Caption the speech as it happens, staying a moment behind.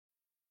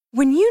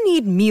When you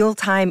need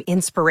mealtime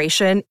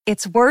inspiration,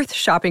 it's worth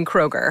shopping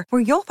Kroger,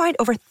 where you'll find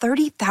over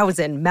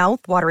 30,000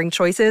 mouth-watering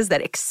choices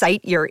that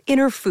excite your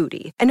inner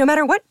foodie. And no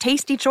matter what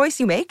tasty choice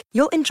you make,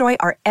 you'll enjoy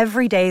our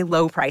everyday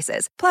low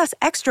prices, plus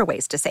extra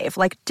ways to save,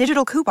 like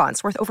digital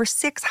coupons worth over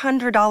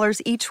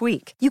 $600 each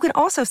week. You can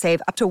also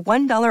save up to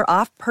 $1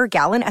 off per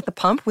gallon at the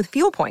pump with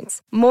fuel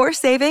points. More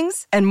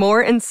savings and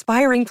more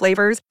inspiring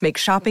flavors make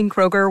shopping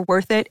Kroger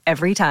worth it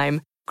every time.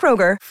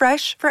 Kroger,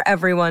 fresh for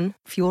everyone.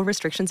 Fuel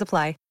restrictions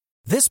apply.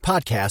 This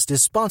podcast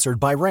is sponsored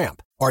by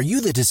Ramp. Are you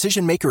the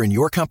decision maker in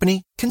your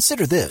company?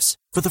 Consider this.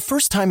 For the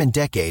first time in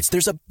decades,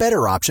 there's a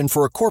better option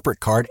for a corporate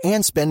card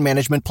and spend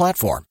management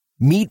platform.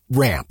 Meet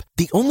Ramp,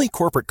 the only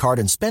corporate card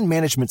and spend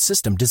management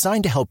system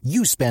designed to help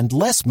you spend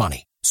less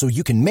money so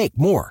you can make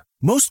more.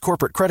 Most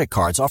corporate credit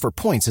cards offer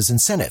points as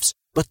incentives,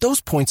 but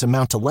those points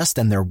amount to less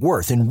than their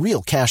worth in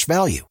real cash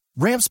value.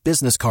 Ramp's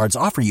business cards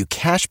offer you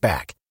cash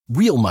back,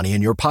 real money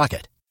in your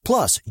pocket.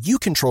 Plus, you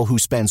control who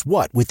spends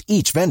what with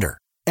each vendor.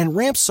 And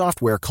Ramp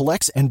software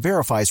collects and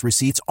verifies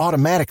receipts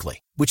automatically,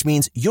 which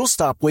means you'll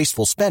stop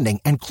wasteful spending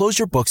and close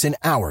your books in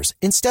hours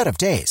instead of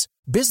days.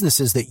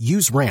 Businesses that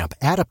use Ramp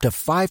add up to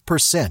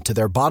 5% to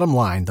their bottom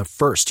line the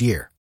first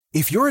year.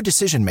 If you're a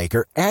decision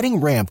maker,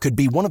 adding Ramp could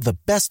be one of the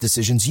best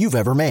decisions you've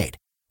ever made.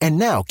 And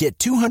now get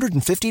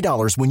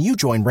 $250 when you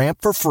join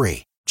Ramp for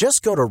free.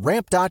 Just go to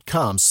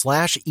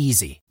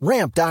ramp.com/easy.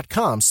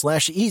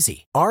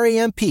 Ramp.com/easy.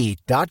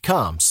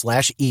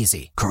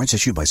 RAMP.com/easy. Cards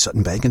issued by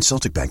Sutton Bank and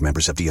Celtic Bank,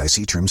 members of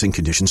FDIC. Terms and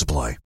conditions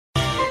apply.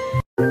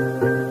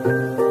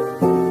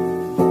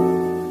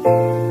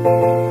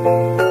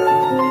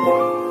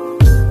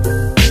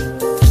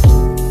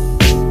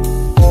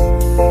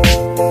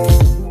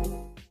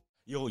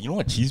 Yo, you know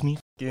what cheese me?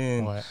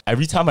 What?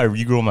 Every time I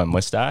regrow my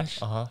mustache,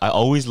 Uh-huh. I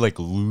always like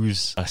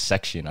lose a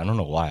section. I don't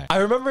know why. I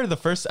remember the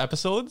first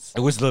episodes.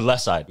 It was the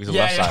left side. It was the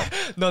left side.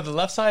 No, the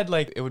left side,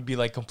 like, it would be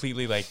like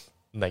completely like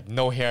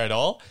no hair at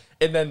all.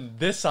 And then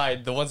this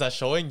side, the ones that's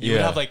showing, you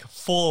would have like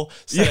full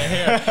set of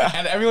hair.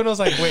 And everyone was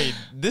like, wait,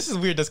 this is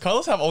weird. Does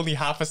Carlos have only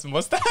half his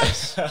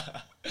mustache?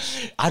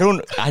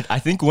 I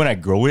think when I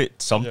grow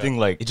it, something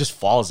like it just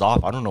falls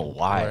off. I don't know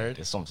why. Word.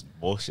 It's some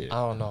bullshit.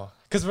 I don't know.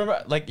 Because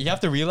remember, like, you have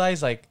to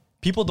realize, like,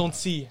 people don't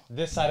see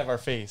this side of our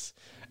face.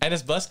 And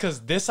it's blessed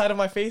because this side of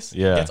my face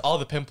gets all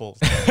the pimples.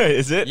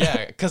 Is it?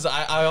 Yeah, because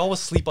I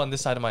always sleep on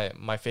this side of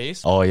my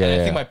face. Oh, yeah, and I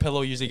yeah. think my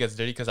pillow usually gets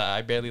dirty because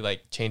I barely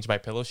like change my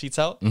pillow sheets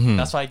out.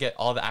 That's why I get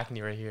all the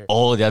acne right here.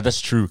 Oh yeah, that's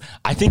true.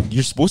 I think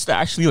you're supposed to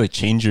actually like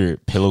change your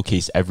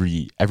pillowcase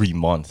every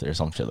month or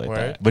some shit like Word.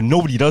 that. But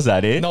nobody does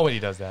that, eh?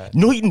 Nobody does that.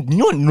 No, you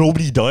know what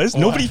nobody does?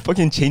 What? Nobody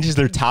fucking changes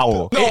their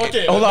towel. No,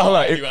 okay. Hold on.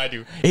 I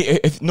do.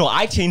 No,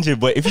 I change it,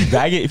 but if you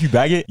bag it,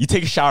 you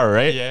take a shower,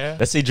 right? Yeah.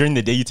 Let's say during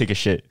the day you take a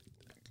shit.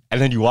 And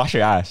then you wash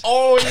your ass.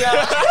 Oh,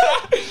 yeah.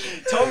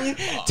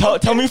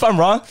 Tell me if I'm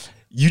wrong.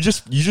 You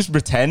just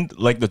pretend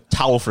like the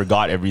towel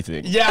forgot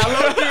everything. Yeah,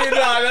 look,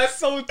 that's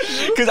so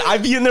true. Cause I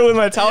be in there with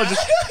my towel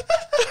just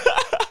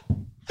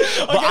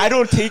But I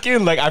don't take it,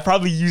 like I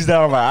probably use that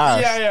on my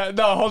ass. Yeah.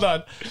 No, hold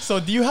on. So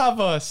do you have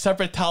a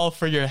separate towel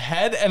for your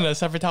head and a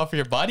separate towel for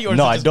your body? Or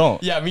No, is it I just,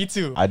 don't. Yeah, me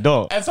too. I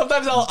don't. And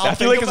sometimes I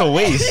feel like it's a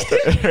waste,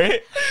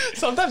 right?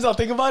 Sometimes I'll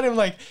think about it. I'm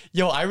like,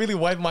 yo, I really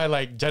wipe my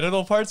like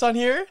genital parts on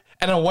here,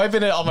 and I'm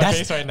wiping it on my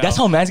face right now. That's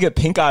how mans get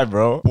pink eye,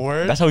 bro.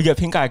 Word? That's how we get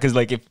pink eye, because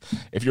like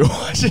if you're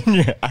washing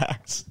your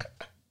ass,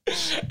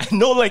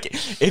 no, like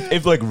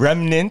if like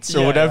remnants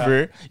or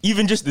whatever,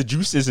 even just the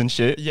juices and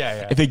shit.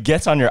 Yeah. If it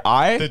gets on your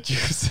eye, the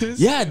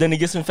juices. yeah, then it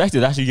gets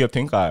infected. That's how you get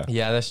pink eye.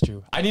 Yeah, that's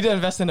true. I need to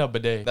invest in a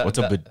bidet. What's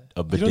a bidet?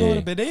 You don't know what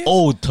a bidet is?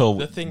 Oh,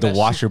 The thing to that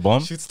wash your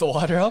bum, shoots the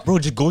water up. bro.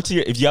 Just go to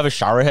your. If you have a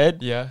shower head,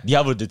 Yeah. Do you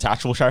have a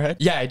detachable shower head?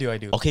 Yeah, I do.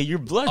 Okay, your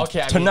blood.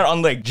 Okay, I turn mean- that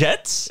on like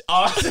jets.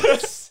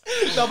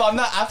 No, but I'm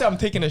not. After I'm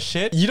taking a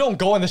shit, you don't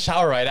go in the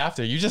shower right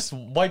after. You just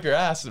wipe your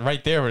ass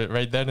right there,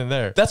 right then and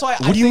there. That's why.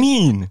 What do you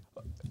mean?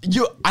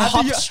 I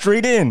hop you,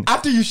 straight in.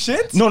 after you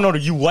shit. No,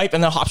 you wipe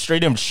and then hop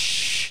straight in.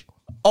 Shh.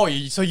 Oh,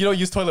 so you don't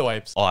use toilet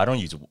wipes? Oh, I don't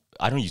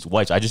use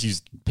wipes. I just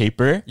use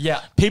paper.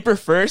 Yeah. Paper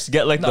first.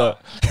 Get like No.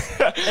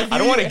 I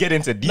don't want to get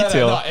into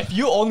detail. No. If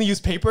you only use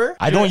paper,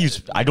 I don't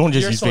just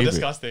you're use so paper.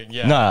 disgusting.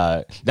 Yeah.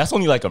 Nah, that's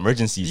only like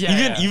emergencies.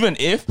 Yeah, Even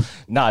if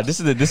this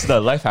is the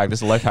life hack. This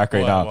is a life hack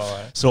right now.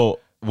 What? So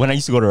when I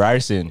used to go to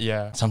Ryerson,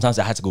 Yeah. sometimes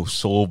I had to go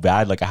so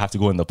bad, like I have to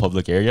go in the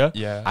public area.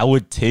 Yeah. I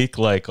would take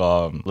like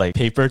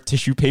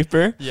tissue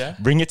paper, Yeah.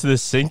 bring it to the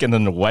sink and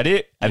then wet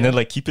it, and then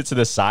like keep it to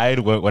the side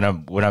when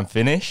I'm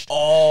finished.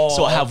 Oh,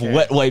 so I have okay.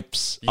 wet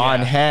wipes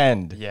on Yeah.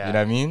 hand. Yeah. You know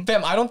what I mean?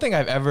 Fam, I don't think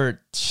I've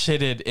ever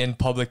shitted in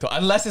public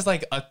unless it's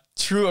like a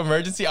true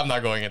emergency. I'm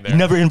not going in there.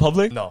 Never in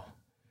public? No.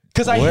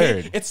 Because I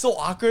Word. hate it's so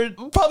awkward.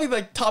 Probably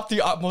like top three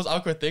most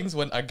awkward things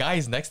when a guy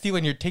is next to you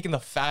and you're taking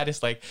the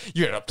fattest, like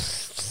you're gonna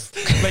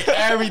like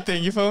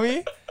everything. You feel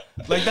me?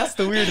 Like that's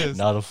the weirdest.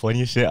 Now the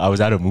funniest shit, I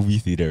was at a movie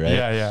theater, right?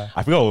 Yeah.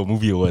 I forgot what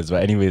movie it was,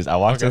 but anyways, I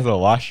walked into the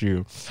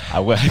washroom.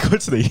 I go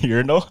to the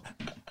urinal,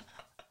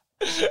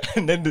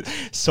 and then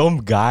some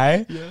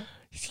guy,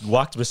 he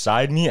walked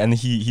beside me, and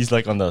he's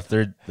like on the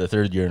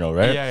third urinal,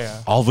 right?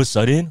 Yeah. All of a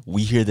sudden,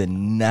 we hear the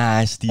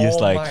nastiest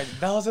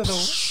those are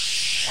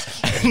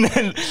the and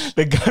then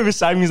the guy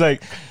beside me is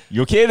like,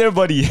 "You okay there,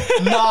 buddy?"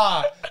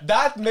 Nah,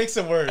 that makes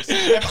it worse.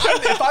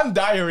 If I'm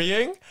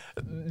diarrheaing,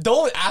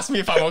 don't ask me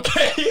if I'm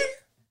okay.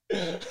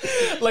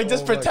 Like,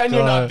 just pretend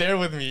you're not there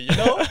with me, you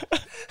know?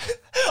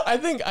 I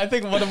think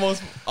one of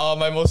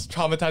my most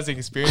traumatizing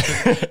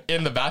experiences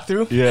in the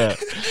bathroom. Yeah.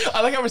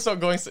 I like how we're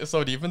going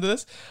so deep into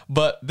this,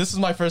 but this was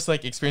my first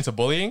like experience of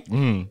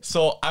bullying.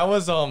 So I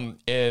was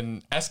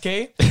in SK,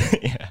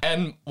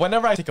 and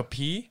whenever I take a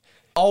pee,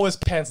 always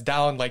pants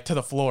down like to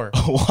the floor.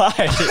 Why?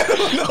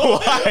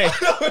 Why?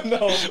 I don't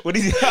know. What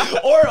is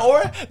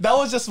or that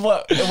was just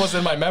what it was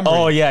in my memory.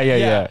 Oh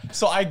yeah.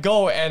 So I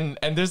go and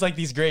there's like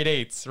these grade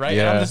 8s, right?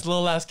 Yeah. And I'm this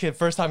little ass kid,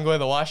 first time going to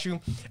the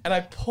washroom, and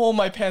I pull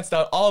my pants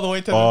down all the way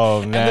to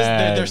Oh, and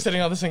man. they're sitting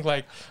on the sink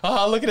like,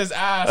 look at his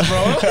ass,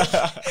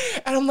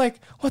 bro. And I'm like,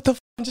 what the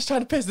I'm just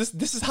trying to piss.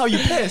 This is how you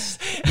piss.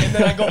 And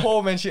then I go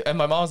home and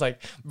my mom was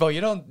like, bro,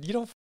 you don't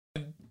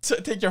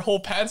take your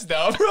whole pants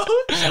down, bro.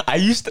 I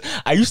used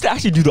to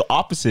actually do the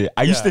opposite.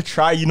 I used to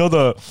try,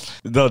 the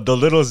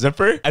little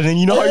zipper, and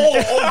then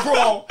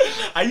Bro.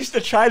 I used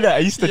to try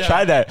that.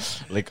 Try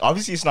that. Like,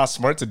 obviously, it's not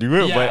smart to do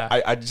it, but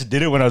I just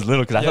did it when I was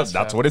little because I thought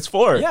that's what it's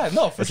for. Yeah,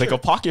 no, for it's sure. like a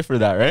pocket for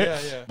that, right?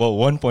 Yeah. But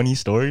one funny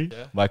story,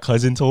 my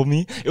cousin told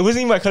me. It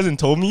wasn't even my cousin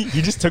told me.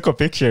 He just took a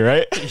picture,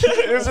 right?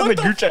 It was in the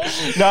group chat.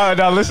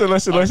 No, listen.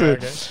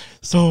 Okay.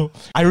 So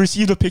I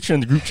received a picture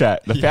in the group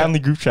chat, the family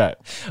group chat.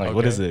 Like,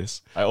 what is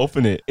this? I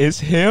open it. It's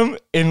him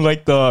in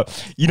like the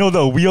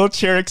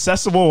wheelchair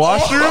accessible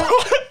washroom.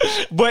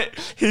 But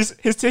he's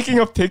taking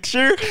a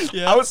picture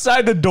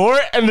outside the door,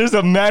 and there's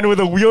a man with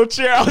a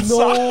wheelchair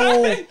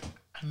outside.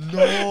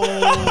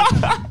 No.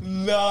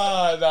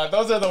 Nah,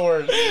 those are the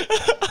worst.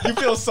 You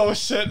feel so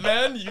shit,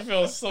 man. You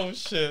feel so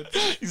shit.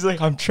 He's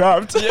like, I'm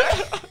trapped.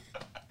 Yeah.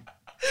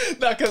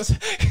 No, because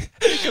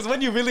when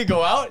you really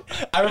go out,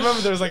 I remember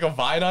there was like a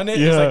Vine on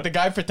it. It's like the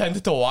guy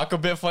pretended to walk a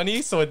bit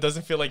funny so it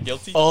doesn't feel like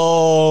guilty.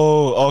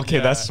 Oh, okay,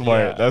 that's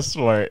smart. Yeah. That's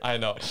smart. I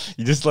know.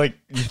 You just like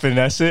you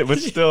finesse it, but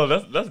still,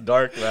 that's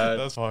dark, man.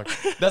 That's fucked.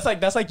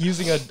 That's like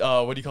using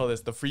a what do you call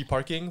this? The free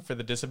parking for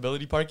the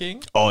disability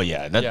parking. Oh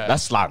yeah,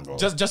 that's slang, bro.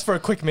 Just for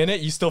a quick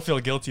minute, you still feel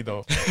guilty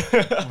though.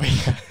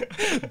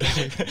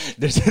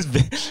 There's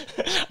this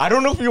I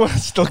don't know if you want to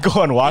still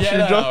go on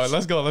washroom jokes.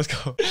 Let's go.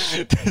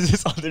 There's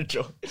this other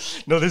joke.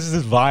 No, this is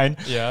this Vine.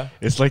 Yeah.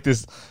 It's like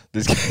this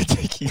guy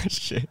taking a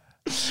shit.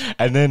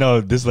 And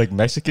then this like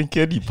Mexican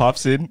kid, he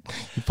pops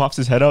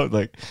his head out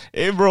like,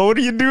 "Hey bro, what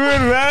are you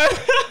doing, man?"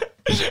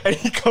 And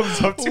he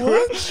comes up to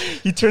him.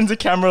 He turns the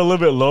camera a little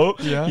bit low.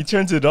 Yeah. He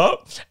turns it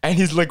up, and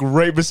he's like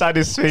right beside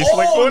his face. Oh,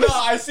 like, what no, is-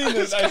 I seen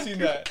this. I seen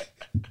that.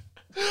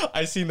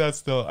 I seen that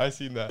still. I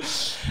seen that.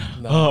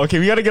 No. Oh, okay.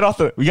 We gotta get off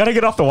the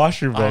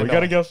washroom, bro. We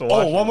gotta get off the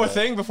washroom. Oh, one more bro.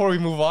 thing before we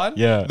move on.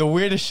 Yeah. The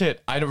weirdest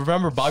shit. I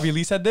remember Bobby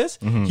Lee said this.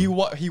 He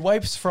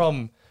wipes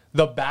from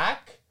the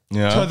back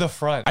to the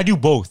front. I do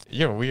both.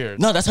 You're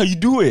weird. No, that's how you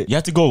do it. You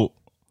have to go.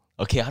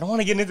 Okay, I don't want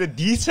to get into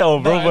detail,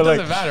 bro. No, but it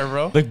doesn't like, matter,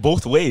 bro. like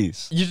both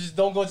ways. You just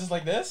don't go just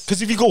like this.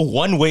 Because if you go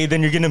one way,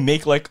 then you're gonna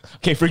make like,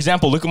 okay, for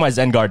example, look at my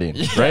Zen garden,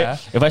 right?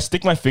 If I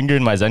stick my finger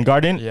in my Zen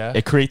garden,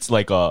 it creates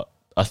like a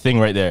thing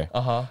right there,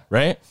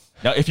 right?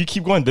 Now, if you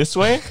keep going this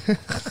way,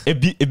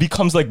 it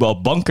becomes like a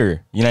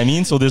bunker. You know what I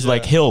mean? So there's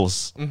like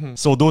hills.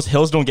 So those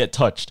hills don't get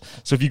touched.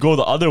 So if you go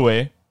the other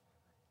way,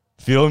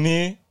 feel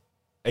me?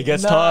 It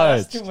gets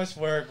touched. That's too much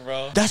work,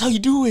 bro. That's how you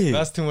do it.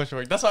 That's too much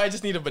work. That's why I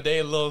just need a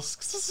bidet, a little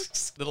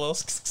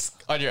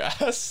on your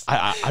ass.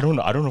 I don't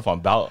know. I don't know if I'm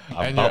about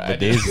And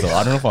bidets though.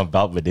 I don't know if I'm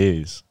about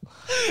bidets.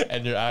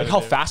 And you're out. Like,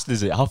 how fast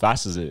is it? How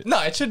fast is it? No,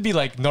 it should be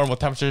like normal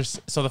temperatures.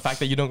 So the fact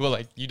that you don't go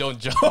like you don't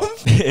jump.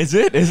 Is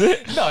it?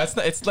 No, it's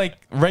not. It's like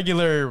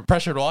regular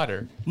pressured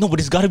water. No, but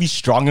it's got to be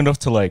strong enough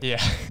to like.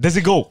 Yeah. Does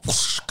it go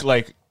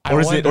like? I Or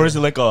is wonder. it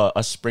like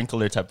a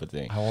sprinkler type of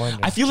thing? I wonder.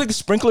 I feel like the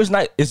sprinkler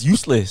is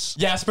useless.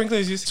 Yeah,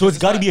 sprinklers used. So it's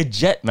got to be a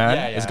jet, man.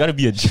 Yeah, yeah. It's got to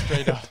be a jet.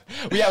 straight up.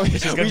 We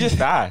just gotta be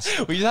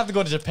fast. We just have to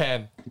go to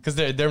Japan because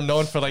they're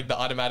known for like the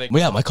automatic.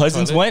 Well, yeah, my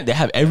cousins toilet. went. They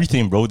have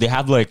everything, bro. They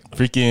have like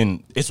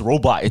freaking. It's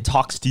robot. It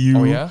talks to you.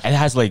 Oh, yeah? And it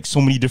has like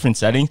so many different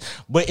settings.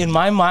 But in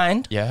my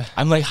mind, Yeah.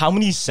 I'm like, how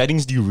many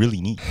settings do you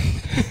really need?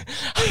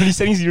 How many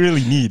settings do you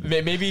really need?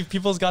 Maybe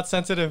people's got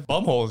sensitive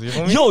bum holes. You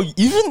know me? Yo,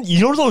 even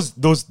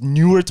those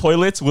newer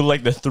toilets with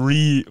like the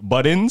 3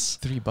 buttons.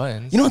 3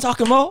 buttons. You know what I'm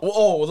talking about?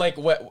 Oh, like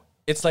what?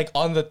 It's like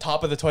on the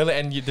top of the toilet,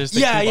 and there's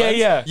like Yeah, 3 yeah, buttons?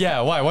 yeah.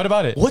 Yeah. Why? What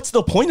about it? What's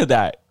the point of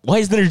that? Why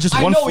isn't there just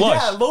I one know.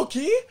 flush? Yeah, low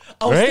key.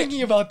 I was Right?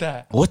 thinking about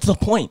that. What's the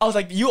point? I was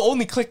like, you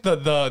only click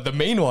the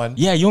main one.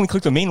 Yeah, you only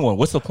click the main one.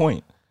 What's the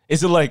point?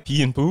 Is it like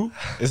pee and poo?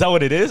 Is that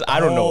what it is? I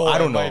don't know. I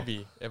don't know.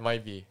 It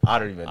might be. I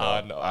don't even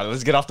know. No. All right,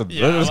 let's get off the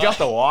Yeah, let's get off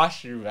the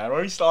washroom, man. Why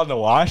are we still on the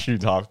washroom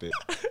topic?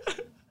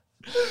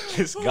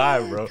 This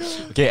guy, bro.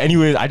 Okay,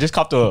 anyways, I just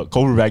copped the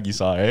Cobra bag you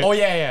saw, right? Oh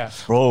yeah.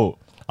 Bro,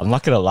 I'm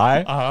not gonna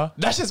lie.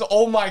 That's just,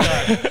 oh my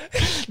God.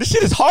 This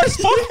shit is hard as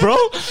fuck, bro.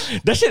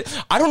 That shit,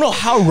 I don't know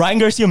how Ryan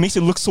Garcia makes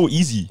it look so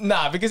easy.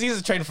 Nah, because he's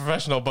a trained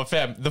professional. But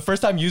fam, the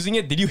first time using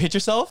it, did you hit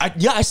yourself?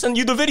 I sent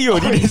you the video.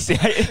 You didn't see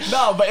it.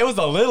 No, but it was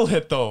a little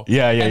hit though.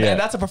 Yeah. And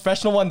that's a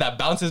professional one that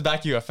bounces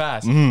back you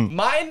fast.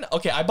 Mine,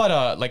 okay, I bought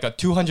a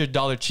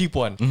 $200 cheap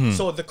one.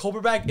 So the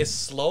Cobra bag is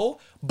slow,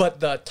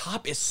 but the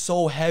top is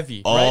so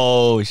heavy.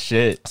 Oh, right?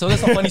 shit. So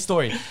that's a funny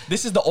story.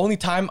 This is the only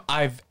time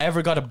I've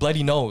ever got a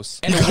bloody nose.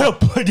 And you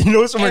got a bloody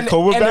nose from a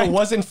Cobra bag? And it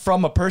wasn't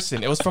from a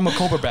person. It was from a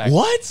Cobra bag.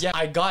 What? Yeah,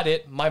 I got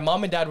it. My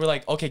mom and dad were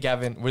like, okay,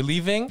 Gavin, we're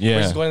leaving. Yeah.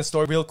 We're just going to the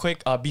store real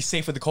quick. Be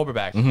safe with the Cobra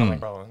bag. I'm like,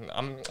 bro,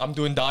 I'm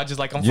doing dodges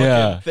like I'm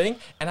fucking thing.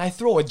 And I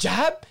throw a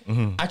jab.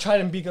 I try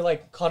to be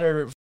like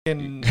Connor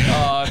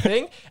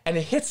thing, and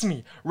it hits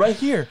me right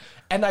here.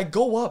 And I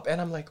go up and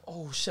I'm like,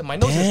 oh shit, my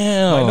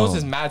nose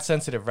is mad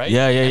sensitive, right?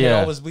 Yeah. And it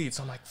always bleeds.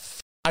 So I'm like,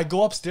 I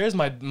go upstairs,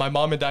 my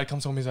mom and dad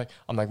comes home,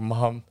 I'm like,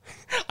 Mom,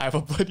 I have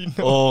a bloody nose.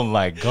 Oh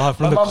my God,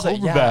 from the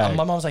Cobra bag.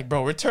 My mom's like,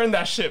 bro, return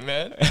that shit,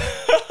 man.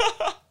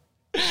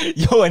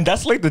 Yo, and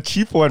that's like the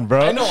cheap one,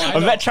 bro. I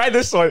know. Try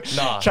this one.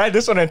 Nah. Try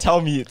this one and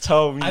tell me.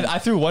 I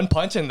threw one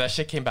punch and that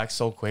shit came back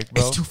so quick,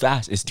 bro.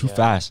 It's too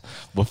fast.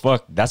 But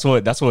fuck, that's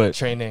what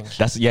training.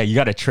 You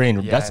gotta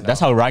train. Yeah, that's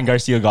how Ryan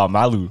Garcia got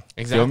Malu.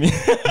 Exactly.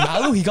 Feel me?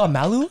 Malu? He got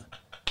Malu?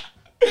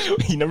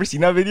 You never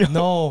seen that video?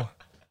 No.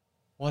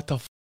 What the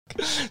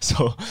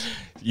So,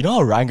 you know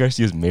how Ryan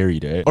Garcia is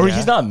married, right? Or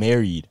he's not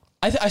married.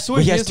 I swear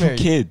but he he has is two married.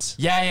 kids.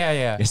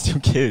 Yeah. He has two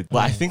kids.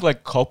 But I think like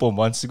a couple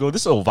months ago,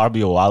 this will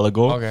probably a while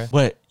ago. Okay.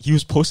 But he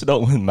was posted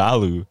out with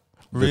Malu,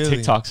 the Really?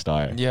 TikTok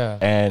star. Yeah.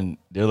 And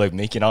they're like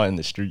making out in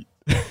the street.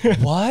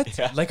 What?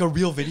 Yeah. Like a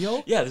real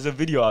video? Yeah, there's a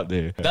video out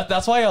there.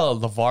 That's why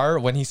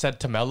LeVar, when he said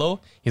to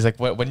Melo, he's like,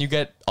 when you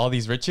get all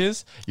these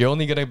riches, you're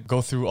only gonna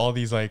go through all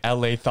these like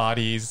LA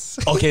thotties.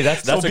 Okay,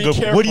 that's So a be good.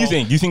 careful. What do you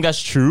think? Do you think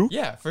that's true?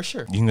 Yeah, for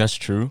sure. You think that's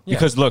true? Yeah.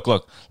 Because look,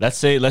 let's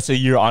say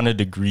you're on a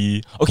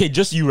degree. Okay,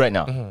 just you right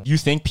now. You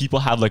think people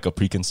have like a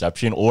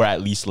preconception, or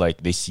at least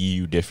like they see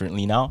you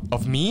differently now?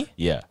 Of me?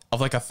 Yeah. Of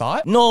like a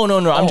thought? No. I'm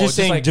Oh, just just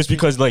saying, like just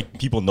because like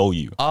people know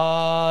you.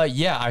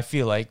 Yeah, I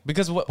feel like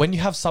because when you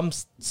have some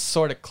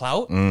sort of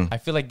clout, I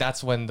feel like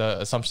that's when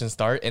the assumptions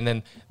start, and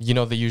then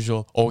the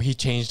usual, oh, he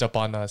changed up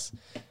on us.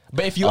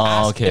 But if you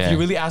if you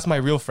really ask my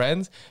real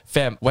friends,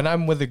 fam, when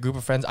I'm with a group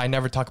of friends, I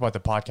never talk about the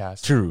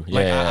podcast. True.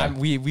 Like Yeah.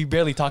 we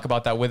barely talk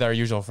about that with our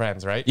usual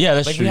friends, right? Yeah,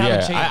 that's like, true. We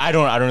haven't Yeah, changed. I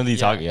don't really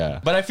talk. Yeah.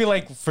 But I feel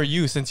like for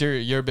you, since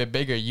you're a bit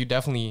bigger, you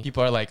definitely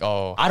people are like,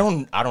 oh, I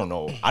don't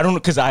know.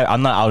 Because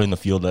I'm not out in the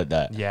field like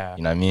that. Yeah.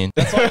 You know what I mean?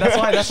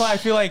 that's why I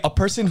feel like a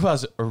person who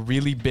has a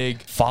really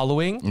big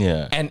following,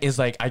 Yeah. and is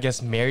like, I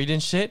guess, married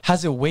and shit,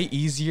 has a way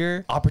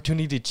easier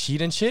opportunity to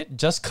cheat and shit,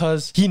 just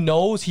cause he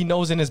knows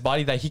in his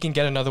body that he can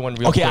get another one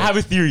real Okay, quick. I have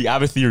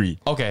a theory.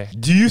 Okay.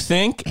 Do you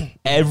think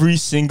every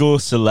single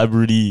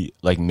celebrity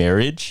like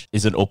marriage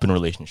is an open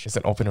relationship? It's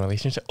an open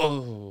relationship.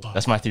 Oh.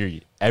 That's my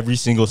theory. Every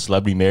single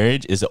celebrity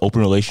marriage is an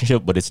open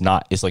relationship, but it's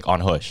not. It's like on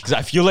hush. Because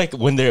I feel like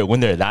when they're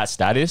that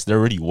status, they're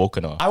already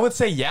woken up. I would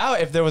say yeah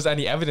if there was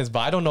any evidence, but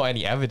I don't know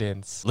any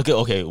evidence. Look at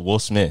Will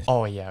Smith.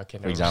 Oh yeah, okay.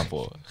 For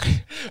example.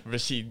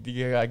 Rashid,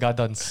 I got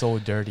done so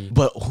dirty.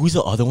 But who's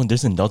the other one?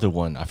 There's another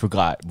one. I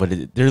forgot.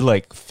 But they're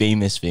like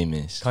famous.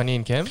 Kanye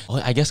and Kim?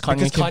 Oh, I guess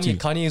Kanye and Kim too.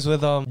 Kanye is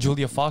with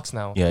Julia Fox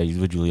now. Yeah, he's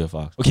with Julia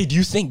Fox. Okay, do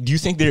you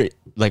think they're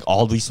like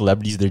all these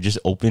celebrities, they're just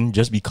open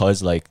just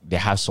because like they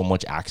have so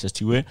much access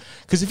to it?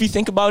 Because if you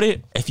think about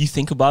it,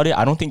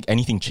 I don't think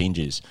anything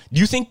changes. Do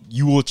you think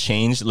you will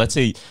change? Let's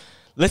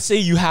say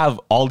you have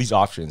all these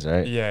options,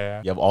 right?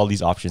 Yeah. You have all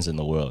these options in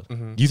the world.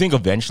 Do you think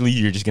eventually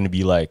you're just gonna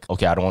be like,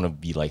 okay, I don't want to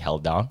be like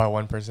held down by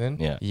one person?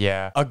 Yeah.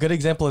 Yeah. A good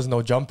example is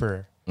No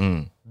Jumper.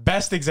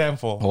 Best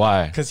example.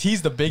 Why? Because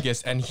he's the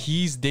biggest and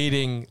he's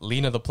dating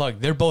Lena the Plug.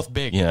 They're both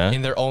big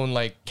in their own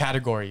like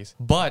categories.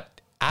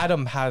 But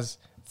Adam has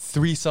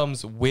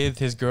threesomes with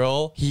his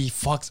girl. He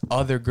fucks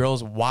other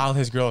girls while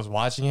his girl is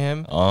watching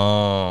him.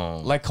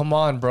 Oh, like come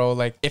on, bro.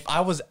 Like if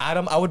I was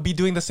Adam, I would be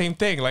doing the same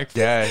thing. Like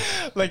yeah.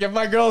 Like if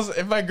my girl's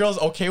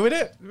okay with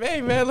it,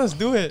 hey man, let's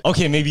do it.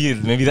 Okay, maybe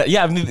that.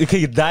 Yeah,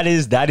 okay, that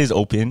is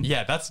open.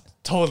 Yeah, that's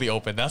totally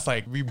open. That's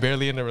like we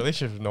barely in a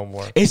relationship no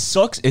more. It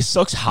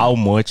sucks how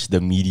much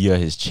the media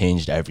has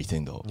changed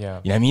everything though. Yeah.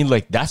 You know what I mean?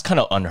 Like that's kind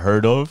of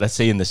unheard of. Let's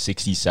say in the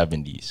 60s,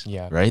 70s.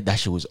 Yeah. Right? That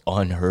shit was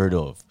unheard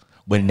of.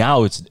 But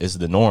now it's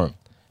the norm.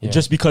 Yeah.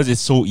 Just because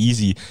it's so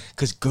easy.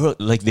 Because girl,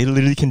 like they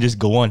literally can just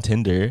go on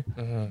Tinder,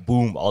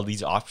 boom, all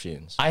these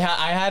options. I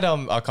had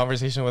a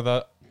conversation with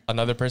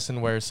another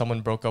person where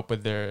someone broke up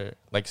with their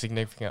like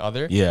significant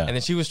other. Yeah. And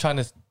then she was trying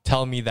to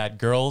tell me that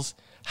girls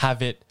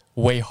have it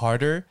way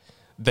harder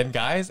than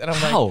guys, and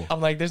I'm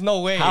like, there's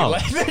no way. How?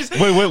 Like,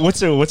 wait, what's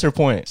her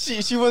point?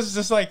 She was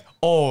just like,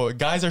 oh,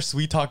 guys are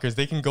sweet talkers.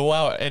 They can go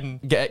out and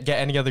get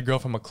any other girl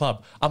from a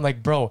club. I'm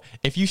like, bro,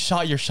 if you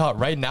shot your shot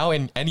right now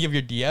in any of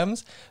your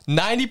DMs,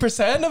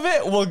 90% of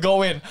it will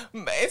go in.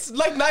 It's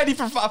like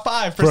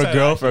 95%.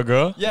 For a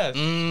girl? Yes.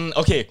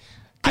 Okay.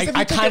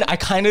 I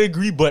kind of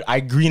agree, but I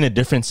agree in a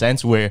different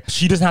sense where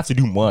she doesn't have to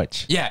do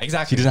much. Yeah,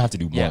 exactly. She doesn't have to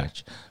do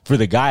much. For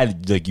the guy,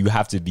 like you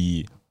have to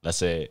be, let's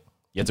say,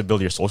 you have to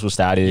build your social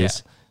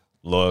status,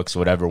 looks,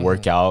 whatever,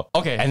 workout.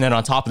 Okay. And then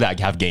on top of that,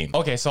 you have game.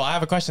 Okay, so I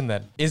have a question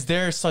then. Is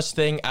there such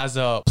thing as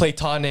a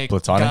platonic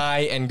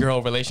guy and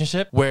girl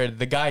relationship where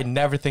the guy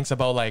never thinks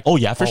about like, oh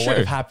yeah, for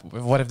sure.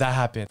 What if that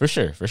happened? For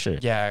sure.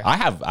 Yeah. I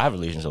have a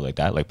relationship like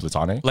that, like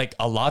platonic. Like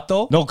a lot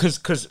though? No,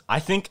 because I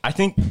think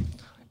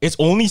it's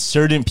only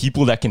certain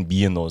people that can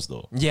be in those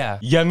though. Yeah.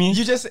 You know what I mean?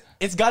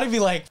 It's got to be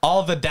like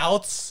all the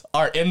doubts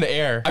are in the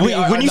air.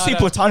 When you say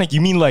platonic, you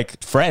mean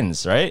like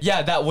friends, right?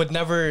 Yeah, that would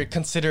never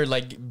consider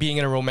like being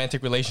in a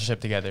romantic relationship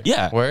together.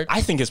 Yeah. Word?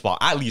 I think it's possible.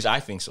 At least I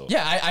think so.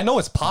 Yeah, I know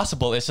it's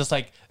possible. It's just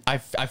like, I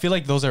feel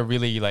like those are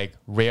really like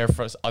rare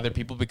for other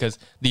people because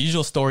the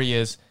usual story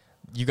is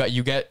you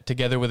get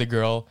together with a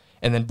girl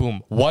and then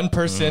boom, one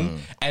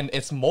person, and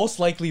it's most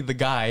likely the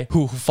guy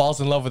who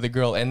falls in love with the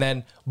girl, and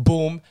then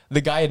boom,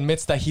 the guy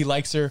admits that he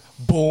likes her,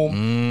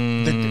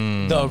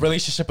 boom, the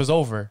relationship is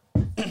over.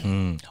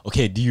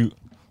 Okay, do you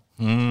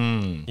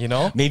you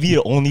know, maybe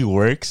it only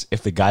works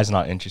if the guy's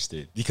not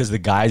interested because the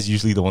guy's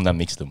usually the one that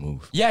makes the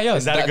move. Yeah.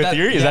 Is that a good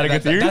theory? Is that a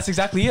good theory? That's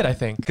exactly it, I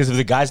think. Because if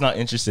the guy's not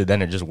interested,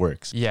 then it just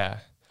works. Yeah.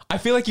 I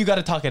feel like you got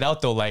to talk it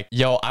out though. Like,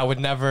 yo, I would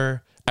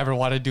never ever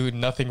want to do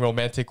nothing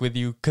romantic with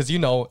you because, you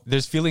know,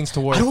 there's feelings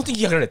towards. I don't think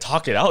you gotta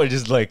talk it out.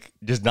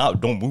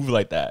 Don't move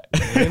like that.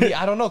 Really?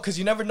 I don't know, because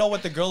you never know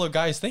what the girl or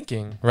guy is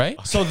thinking, right?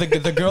 So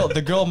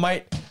the girl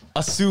might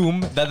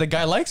assume that the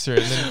guy likes her,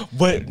 and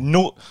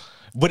then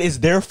But it's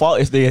their fault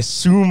if they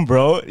assume,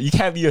 bro. You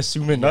can't be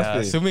assuming nothing.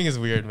 Yeah, assuming is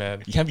weird,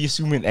 man. You can't be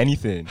assuming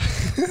anything.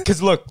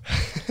 Because look,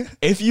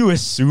 if you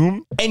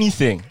assume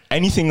anything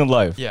in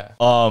life,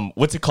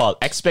 what's it called?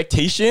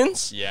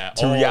 Expectations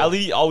to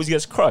reality always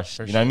gets crushed.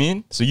 You know what I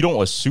mean? So you don't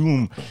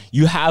assume.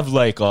 You have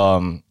like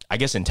I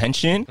guess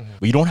intention,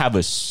 but you don't have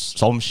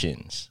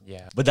assumptions.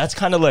 Yeah. But that's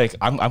kind of like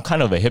I'm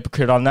kind of a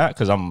hypocrite on that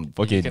because I'm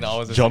fucking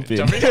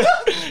jumping.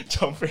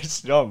 Jump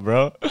first jump,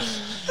 bro.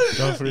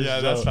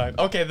 That's fine.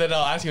 Okay, then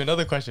I'll ask you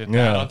another question.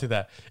 Add on to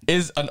that.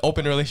 Is an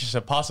open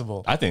relationship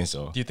possible? I think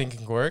so. Do you think it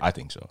can work? I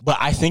think so. But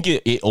I think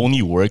it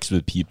only works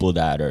with people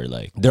that are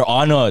like they're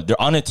on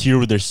a tier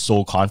where they're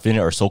so confident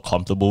or so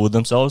comfortable with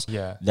themselves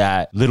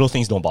that little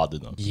things don't bother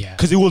them. Yeah.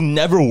 Because it will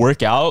never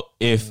work out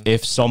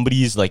if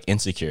somebody's like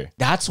insecure.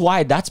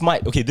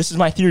 This is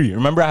my theory.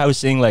 Remember I was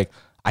saying like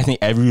I think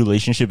every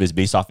relationship is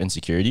based off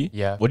insecurity.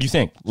 Yeah. What do you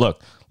think?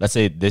 Look, let's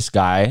say this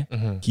guy,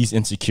 he's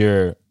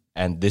insecure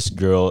and this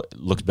girl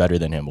looks better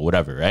than him or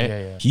whatever, right?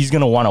 Yeah. He's going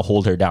to want to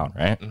hold her down,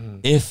 right?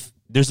 If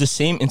there's the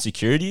same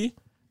insecurity,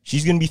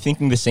 she's going to be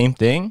thinking the same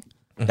thing.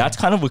 That's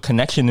kind of a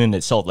connection in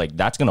itself. Like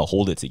that's going to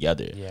hold it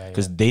together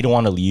because they don't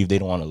want to leave. They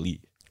don't want to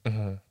leave.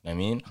 I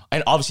mean,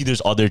 and obviously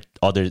there's other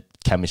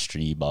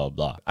chemistry, blah,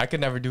 blah, blah. I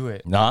could never do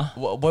it. Nah.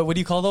 What do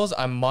you call those?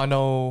 I'm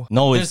mono.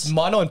 No, there's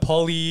mono and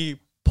poly.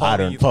 I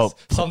don't know.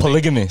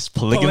 Polygamous.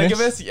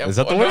 Polygamous? Yeah. Is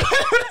that the word?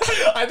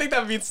 I think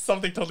that means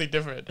something totally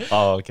different.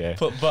 Oh, okay.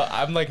 But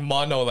I'm like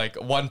mono,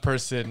 like one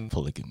person.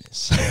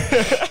 Polygamous.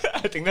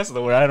 I think that's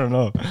the word. I don't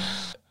know.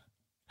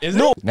 Is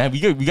it? Man, we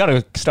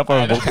gotta step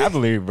our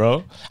vocabulary,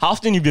 bro. How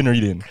often you been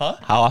reading? Huh?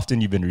 How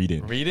often you been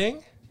reading?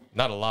 Reading?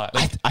 Not a lot.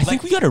 I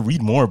think we gotta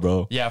read more,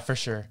 bro. Yeah, for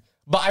sure.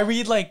 But I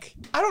read like,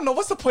 I don't know,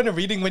 what's the point of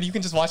reading when you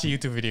can just watch a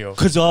YouTube video?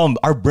 Because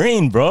our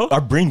brain,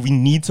 we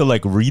need to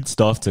like read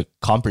stuff to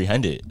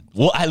comprehend it.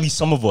 Well, at least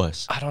some of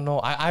us. I don't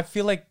know. I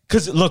feel like...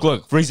 Because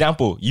look, for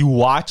example, you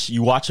watch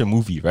a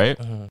movie, right?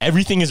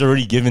 Everything is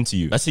already given to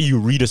you. Let's say you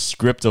read a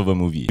script of a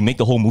movie. You make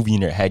the whole movie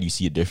in your head, you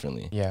see it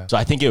differently. Yeah. So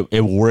I think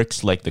it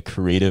works like the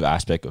creative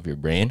aspect of your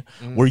brain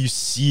where you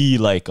see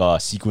like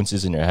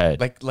sequences in your head.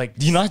 Like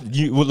do you not,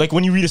 like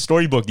when you read a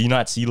storybook, do you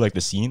not see like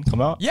the scene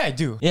come out? Yeah, I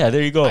do. Yeah,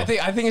 there you go. I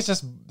think it's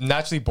just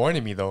naturally born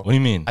in me though. What do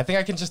you mean? I think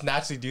I can just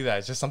naturally do that.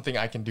 It's just something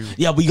I can do.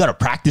 Yeah, but you gotta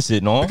practice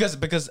it, no?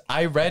 Because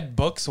I read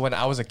books when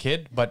I was a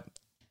kid, but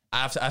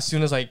as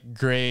soon as like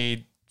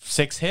grade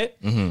 6 hit,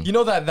 you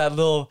know that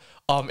little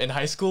in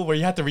high school where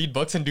you had to read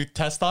books and do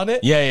tests on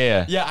it?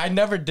 Yeah. Yeah, I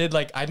never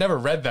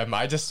read them.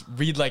 I just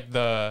read like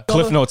the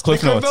Cliff Notes.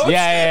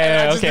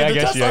 Yeah. Okay, I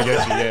guess you.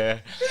 Yeah.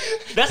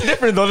 That's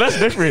different though. That's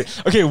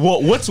different. Okay,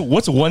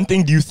 what's one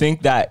thing do you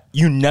think that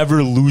you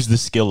never lose the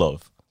skill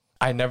of?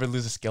 I never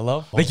lose a skill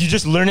of? Like you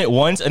just learn it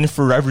once and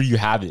forever you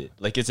have it.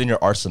 Like it's in your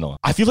arsenal.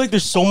 I feel like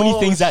there's so many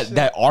things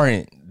that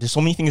aren't. There's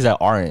so many things that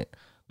aren't.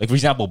 Like for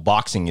example,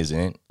 boxing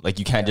isn't. Like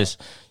you can't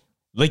just...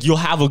 Like you'll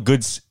have a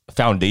good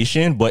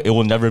foundation, but it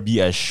will never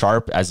be as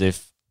sharp as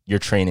if you're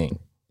training.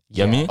 You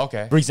get me?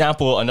 Okay. For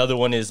example, another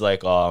one is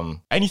like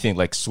anything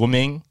like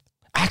swimming.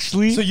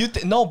 Actually... So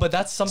no, but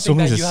that's something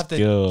that you have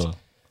skill.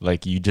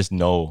 Like you just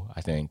know,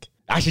 I think.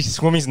 Actually,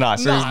 swimming's not.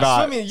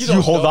 Swimming,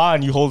 you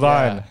hold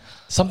on.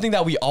 Something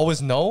that we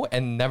always know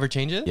and never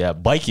changes? Yeah,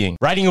 biking.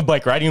 Riding a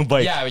bike.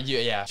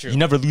 Yeah, true. You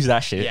never lose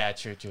that shit. Yeah,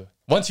 true.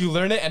 Once you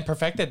learn it and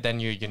perfect it, then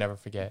you never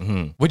forget.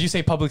 Would you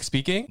say public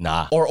speaking?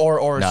 Nah.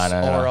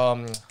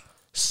 Or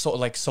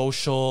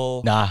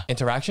social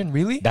interaction?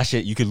 Really? That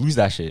shit, you could lose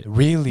that shit.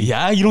 Really?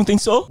 Yeah, you don't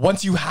think so?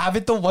 Once you have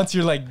it though, once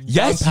you're like,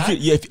 yes, you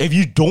could, if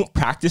you don't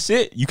practice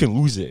it, you can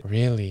lose it.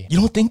 Really? You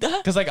don't think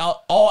that? Because like,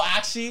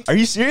 actually, are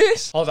you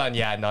serious? Hold on,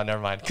 yeah, no,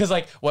 never mind. Because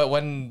like,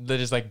 when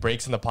there's like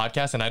breaks in the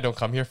podcast and I don't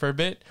come here for a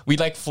bit, we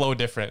like flow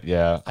different.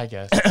 Yeah, I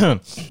guess.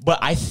 But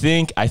I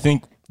think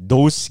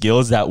those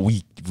skills that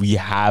we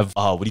have,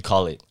 what do you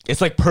call it?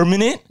 It's like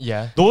permanent.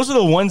 Yeah. Those are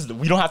the ones that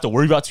we don't have to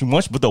worry about too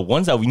much. But the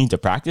ones that we need to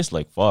practice,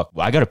 like, fuck,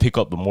 I got to pick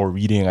up the more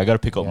reading. I got to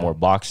pick up more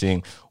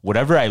boxing,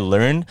 whatever I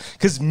learned.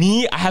 Because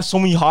I have so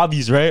many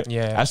hobbies, right?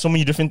 Yeah. I have so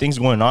many different things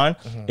going on.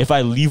 If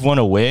I leave one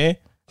away,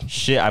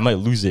 shit, I might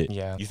lose it.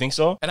 Yeah. You think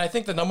so? And I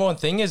think the number one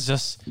thing is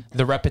just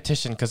the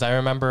repetition. Because I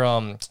remember,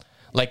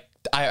 like,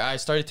 I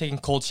started taking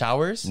cold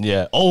showers.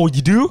 Yeah. Oh,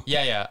 you do?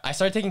 Yeah. I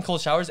started taking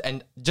cold showers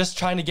and just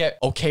trying to get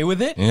okay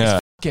with it. Yeah.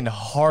 Fucking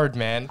hard,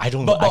 man. I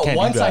don't. But I can't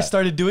once do that. I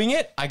started doing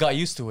it, I got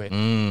used to it.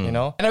 You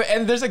know.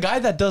 And there's a guy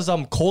that does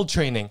cold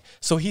training.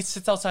 So he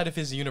sits outside of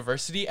his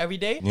university every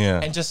day. Yeah.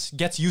 And just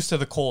gets used to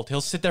the cold.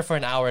 He'll sit there for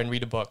an hour and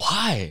read a book.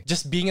 Why?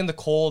 Just being in the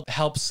cold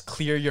helps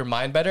clear your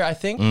mind better. I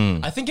think.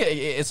 I think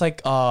it's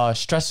like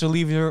stress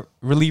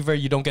reliever.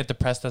 You don't get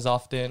depressed as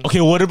often.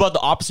 Okay. What about the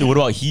opposite? What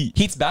about heat?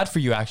 Heat's bad for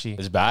you, actually.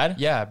 It's bad.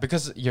 Yeah,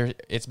 because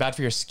it's bad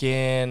for your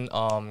skin.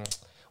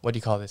 What do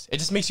you call this? It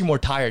just makes you more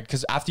tired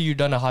because after you've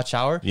done a hot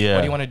shower, what do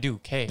you want to do?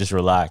 Okay. Just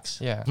relax.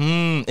 Yeah.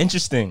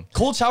 Interesting.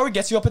 Cold shower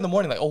gets you up in the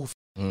morning like, oh.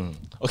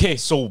 Okay,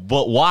 so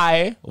but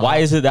why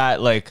is it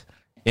that like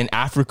in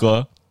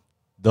Africa,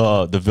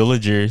 the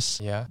villagers,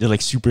 they're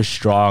like super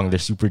strong, they're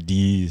super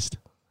deezed,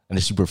 and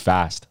they're super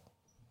fast?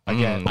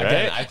 Again,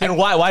 right? I think, and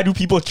why do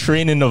people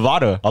train in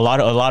Nevada? A lot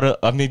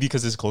of maybe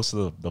because it's close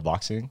to the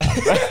boxing.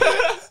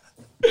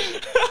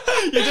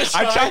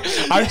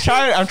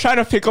 I'm trying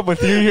to pick up a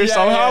theory here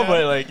somehow,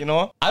 but like, you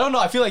know, I don't know.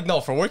 I feel like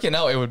for working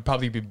out it would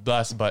probably be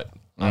blessed, but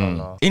I don't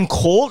know. In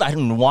cold, I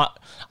don't want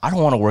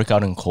to work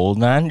out in cold,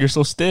 man. You're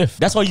so stiff.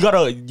 That's why you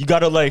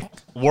gotta like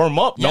warm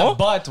up. Yeah, no,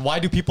 but why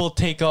do people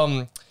take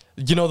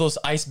those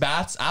ice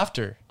baths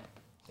after?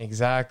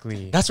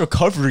 Exactly. That's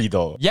recovery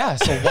though. Yeah.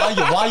 So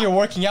while you're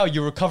working out,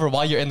 you recover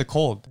while you're in the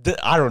cold.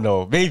 I don't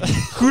know. Maybe.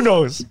 Who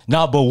knows?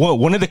 Nah, but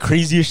one of the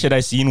craziest shit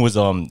I seen was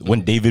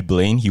when David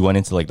Blaine, he went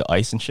into like the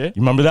ice and shit.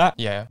 You remember that?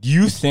 Yeah. Do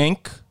you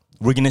think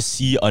we're gonna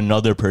see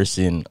another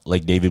person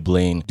like David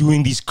Blaine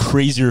doing these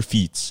crazier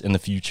feats in the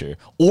future?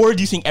 Or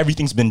do you think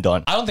everything's been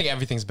done? I don't think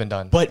everything's been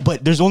done.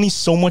 But there's only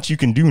so much you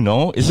can do,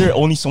 no? Is there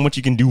only so much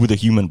you can do with a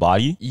human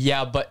body?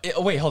 Yeah, but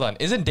wait, hold on.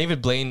 Isn't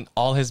David Blaine,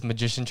 all his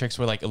magician tricks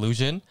were like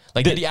illusion?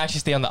 Like, did he actually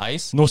stay on the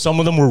ice? No,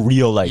 some of them were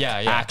real, like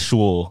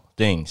actual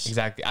things.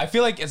 Exactly. I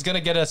feel like it's gonna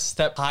get a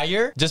step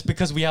higher just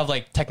because we have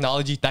like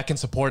technology that can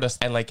support us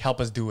and like help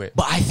us do it.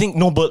 But I think,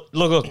 but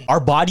look, our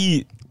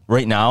body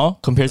right now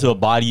compared to a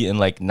body in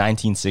like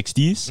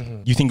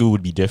 1960s, you think it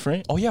would be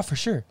different? Oh yeah, for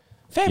sure.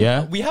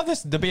 Fam, we have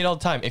this debate all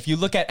the time. If you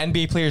look at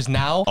NBA players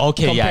now,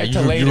 okay, yeah,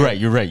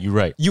 you're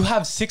right. You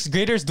have sixth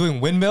graders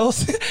doing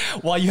windmills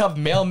while you have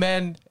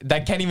mailmen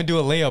that can't even do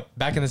a layup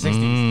back in the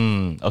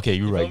 60s. Okay,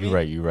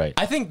 you're right.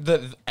 I think that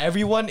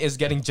everyone is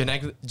getting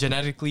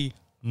genetically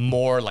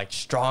more like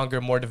stronger,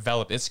 more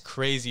developed. It's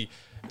crazy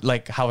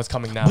like how it's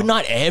coming now. But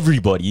not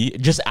everybody,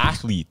 just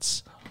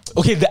athletes.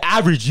 Okay, the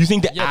average. You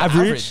think the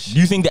average? Do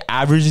you think the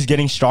average is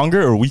getting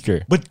stronger or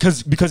weaker? But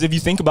because if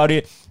you think about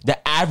it,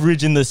 the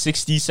average in the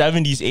 60s,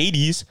 70s,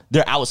 80s,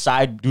 they're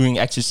outside doing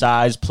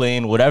exercise,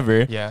 playing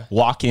whatever,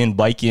 walking,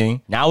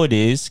 biking.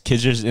 Nowadays,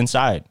 kids are just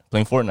inside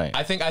playing Fortnite.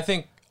 I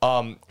think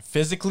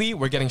physically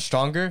we're getting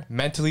stronger,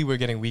 mentally we're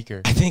getting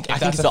weaker. I think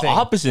it's the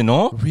opposite,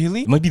 no?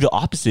 Really? It might be the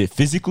opposite.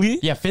 Physically?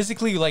 Yeah,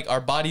 physically, like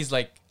our bodies,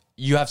 like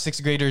you have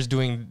sixth graders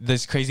doing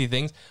these crazy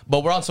things,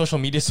 but we're on social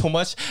media so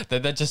much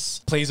that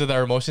just plays with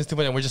our emotions too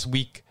much, and we're just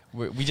weak.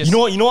 We just,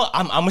 you know what?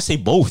 I'm gonna say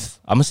both.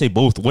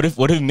 What if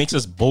it makes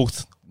us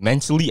both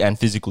mentally and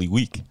physically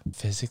weak?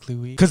 Physically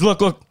weak? Because look.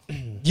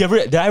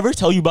 Did I ever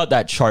tell you about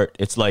that chart?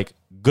 It's like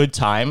good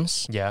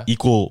times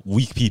equal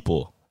weak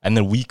people, and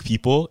then weak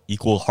people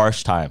equal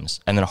harsh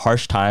times, and then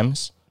harsh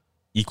times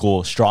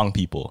equal strong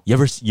people. You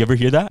ever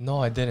hear that? No,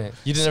 I didn't.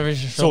 You didn't ever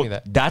show me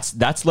that.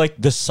 That's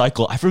like the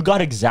cycle. I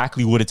forgot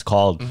exactly what it's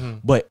called.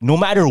 But no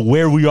matter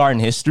where we are in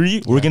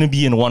history, we're gonna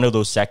be in one of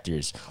those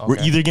sectors. Okay.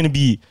 We're either gonna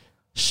be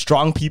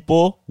strong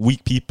people,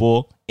 weak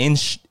people, in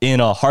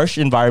harsh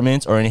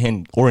environments or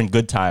in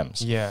good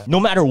times. Yeah. No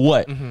matter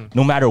what.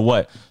 No matter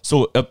what.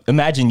 So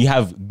imagine you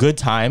have good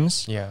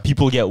times. Yeah.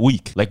 People get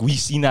weak. Like we've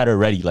seen that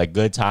already. Like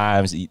good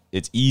times,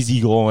 it's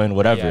easy going,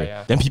 whatever.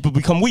 Yeah. Then people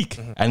become weak,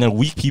 and then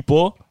weak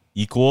people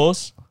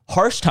equals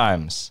harsh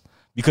times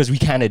because we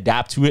can't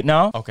adapt to it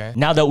now. Okay.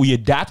 Now that we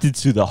adapted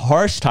to the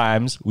harsh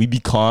times, we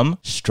become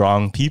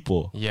strong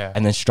people. Yeah.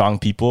 And then strong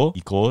people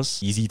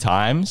equals easy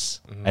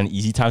times, and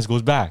easy times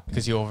goes back.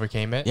 Because you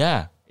overcame it?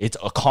 Yeah. It's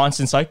a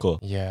constant cycle.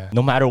 Yeah.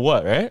 No matter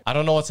what, right? I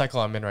don't know what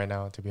cycle I'm in right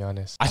now, to be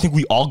honest. I think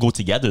we all go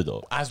together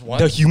though. As one?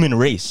 The human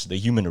race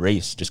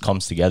just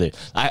comes together.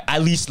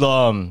 At least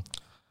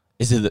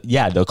Is it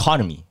the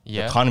economy?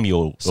 Yeah. The economy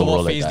will So roll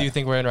what like phase that. do you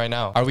think we're in right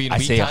now? Are we in I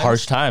weak say times?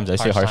 harsh times. I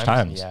say harsh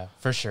times. Yeah,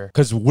 for sure.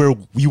 Because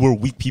we were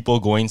weak people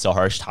going to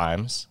harsh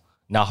times.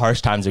 Now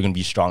harsh times are gonna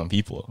be strong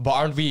people. But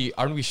aren't we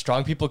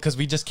strong people? Because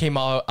we just came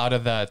out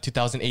of the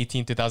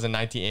 2018,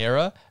 2019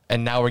 era,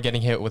 and now we're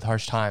getting hit with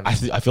harsh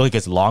times. I feel like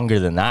it's longer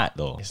than that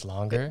though. It's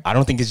longer. I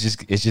don't think it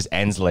just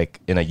ends like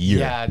in a year.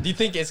 Yeah. Do you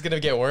think it's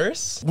gonna get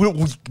worse? We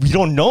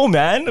don't know,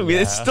 man.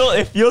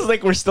 It feels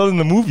like we're still in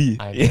the movie.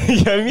 I know. You know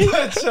what I mean?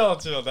 chill.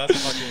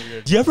 That's fucking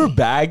weird. Do you ever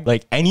bag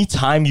like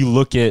anytime you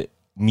look at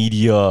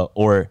media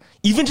or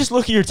even just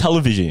look at your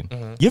television?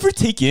 You ever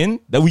take in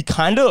that we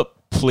kind of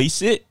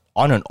place it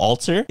on an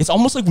altar? It's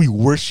almost like we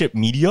worship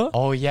media.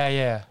 Oh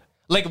yeah.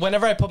 Like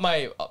whenever I put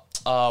my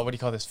what do you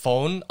call this,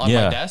 phone on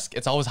my desk,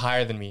 it's always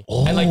higher than me.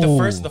 And like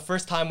the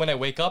first time when I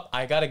wake up,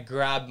 I gotta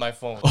grab my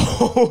phone.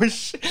 Oh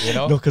shit! You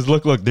know? No, because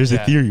look, there's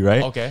a theory,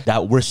 right? Okay.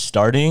 That we're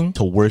starting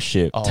to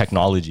worship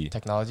technology.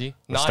 Technology.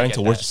 We're starting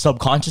to worship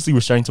subconsciously.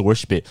 We're starting to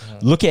worship it.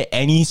 Look at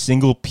any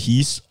single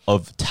piece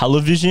of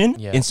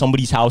television in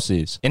somebody's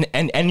houses, and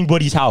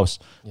anybody's house.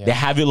 They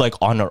have it like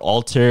on an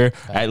altar,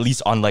 at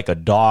least on like a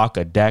dock,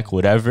 a deck,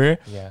 whatever.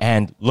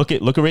 And look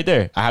at right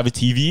there. I have a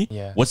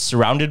TV. What's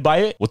surrounded by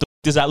it? What the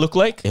does that look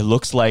like? It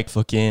looks like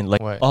fucking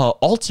like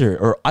altar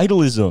or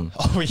idolism.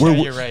 Oh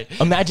yeah, you're right.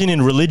 Imagine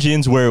in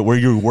religions where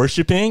you're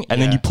worshiping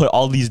and then you put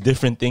all these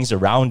different things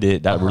around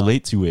it that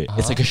relate to it.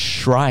 It's like a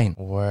shrine.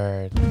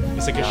 Word.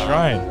 It's like a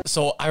shrine.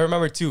 So I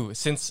remember too,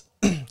 since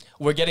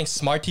we're getting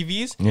smart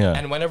TVs,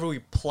 and whenever we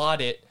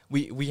plot it,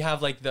 we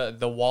have like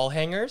the wall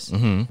hangers.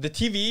 The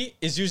TV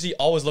is usually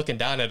always looking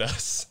down at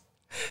us.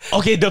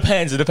 Okay, it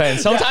depends.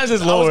 Sometimes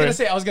it's lower. I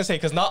was gonna say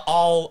because not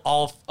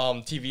all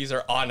TVs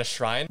are on a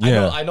shrine.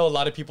 I know a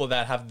lot of people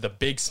that have the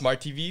big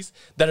smart TVs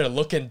that are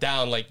looking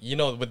down, like, you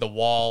know, with the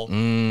wall.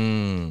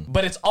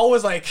 But it's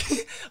always like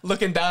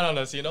looking down on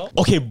us, you know.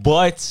 Okay,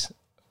 but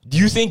do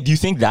you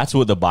think that's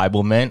what the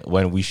Bible meant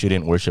when we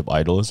shouldn't worship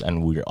idols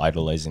and we're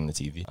idolizing the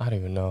TV? I don't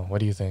even know.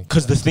 What do you think?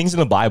 Because the things in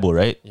the Bible,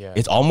 right? Yeah.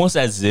 It's almost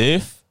as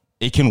if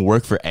it can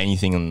work for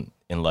anything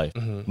in life.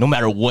 No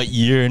matter what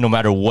year, no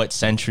matter what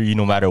century,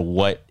 no matter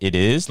what it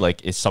is,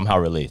 like it somehow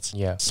relates.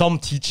 Yeah. Some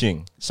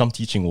teaching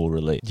will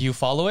relate. Do you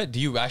follow it? Do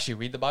you actually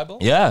read the Bible?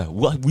 Yeah.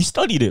 Well, we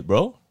studied it,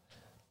 bro.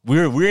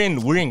 We're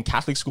in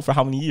Catholic school for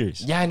how many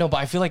years? Yeah, I know, but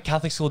I feel like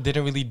Catholic school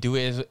didn't really do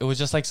it. It was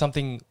just like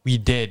something we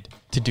did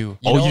to do.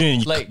 You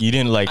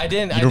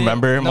didn't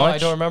remember much? No, I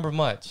don't remember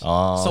much.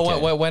 Oh, so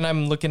okay. when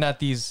I'm looking at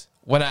these,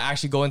 when I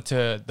actually go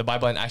into the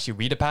Bible and actually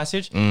read a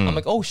passage, I'm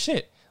like, oh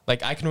shit.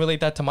 Like, I can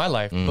relate that to my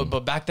life.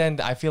 But back then,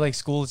 I feel like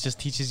school just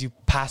teaches you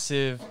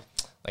passive.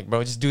 Like,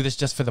 bro, just do this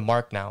just for the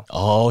mark now.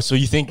 Oh, so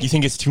you think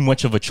it's too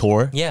much of a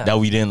chore? Yeah. That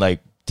we didn't like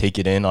take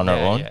it in on our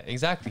own? Yeah,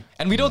 exactly.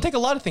 And we don't take a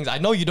lot of things. I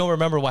know you don't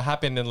remember what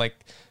happened in like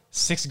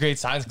 6th grade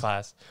science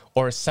class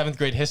or 7th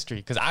grade history,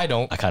 because I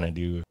don't. I kind of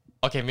do.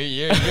 Okay, maybe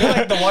you're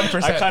like the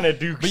 1%. I kind of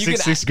do. But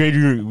sixth grade,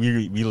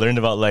 we learned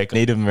about like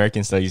Native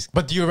American studies.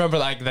 But do you remember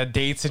like the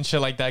dates and shit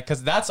like that?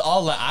 Because that's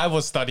all that I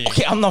was studying.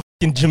 Okay, I'm not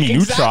fucking Jimmy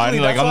Neutron.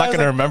 Like, I'm not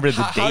gonna remember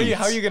the dates. How are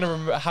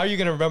you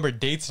gonna remember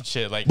dates and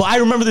shit? Like, but I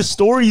remember the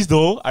stories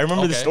though. I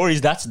remember the stories.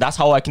 That's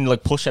how I can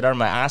like push it out of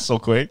my ass so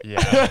quick. Yeah,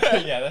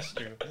 yeah, that's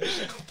true.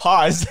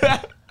 Pause.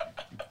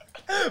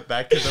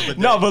 Back to the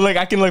no, but like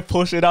I can like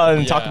push it out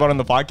and talk about it on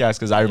the podcast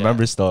because I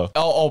remember stuff.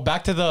 Oh,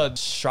 back to the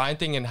shrine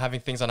thing and having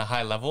things on a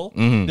high level.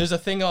 There's a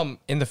thing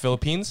in the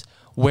Philippines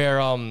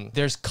where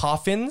there's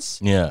coffins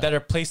that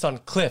are placed on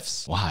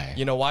cliffs. Why?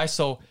 You know why?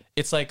 So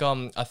it's like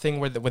a thing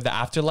where with the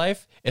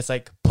afterlife, it's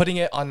like putting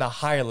it on the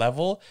higher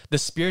level. The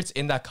spirits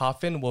in that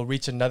coffin will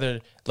reach another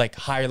like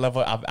higher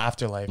level of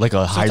afterlife. Like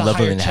a higher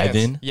level in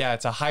heaven? Yeah,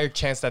 it's a higher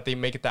chance that they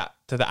make it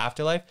to the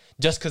afterlife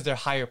just because they're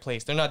higher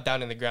placed. They're not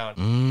down in the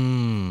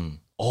ground.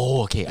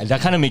 Oh, okay.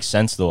 That kind of makes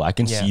sense though. I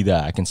can see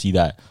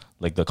that.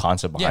 Like the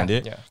concept behind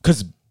it.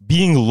 Because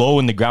being low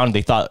in the ground,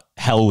 they thought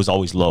hell was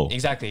always low.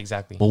 Exactly.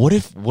 But what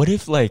if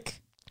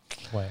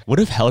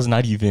hell's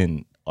not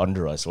even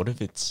under us? What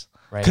if it's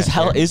because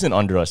hell isn't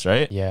under us,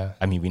 right? Yeah.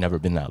 I mean, we never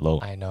been that low.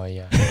 I know.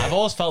 Yeah. I've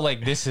always felt like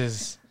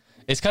it's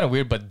kind of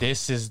weird, but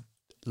this is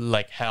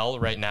like hell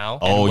right now.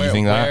 Oh, you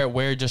think that?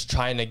 We're just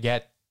trying to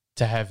get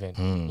to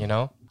heaven. You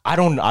know. I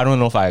don't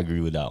know if I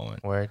agree with that one.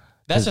 Word.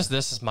 This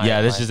is my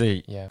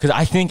because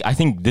I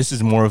think this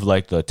is more of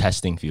like the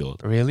testing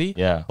field. Really?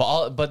 Yeah. But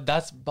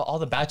all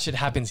the bad shit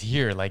happens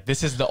here. Like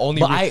this is the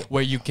only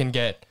where you can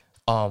get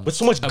but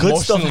so much good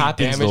stuff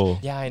happens though.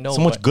 Yeah, I know.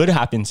 So much good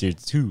happens here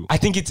too. I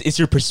think it's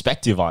your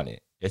perspective on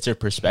it. It's your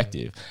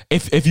perspective.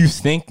 If you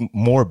think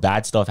more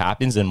bad stuff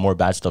happens, then more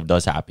bad stuff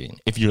does happen.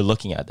 If you're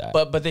looking at that.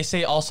 But they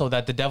say also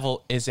that the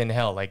devil is in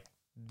hell. Like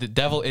the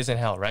devil is in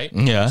hell, right?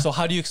 Yeah. So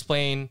how do you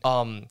explain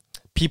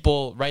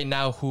people right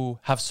now who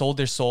have sold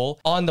their soul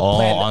on the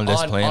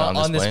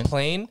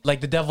plane, like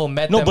the devil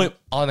met them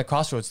on the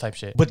crossroads type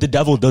shit. But the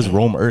devil does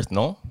roam earth,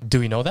 no? Do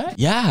we know that?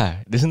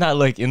 Yeah. Isn't that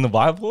like in the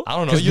Bible? I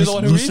don't know. You're the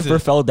one who reads it. Lucifer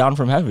fell down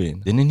from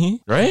heaven, didn't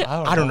he? Right?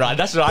 I don't know.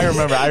 That's what I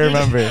remember.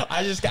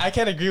 I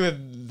can't agree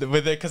with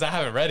with it because I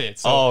haven't read it.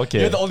 So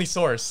okay. You're the only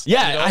source.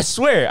 Yeah, you know? I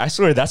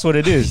swear, that's what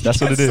it is.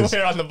 That's what it is. I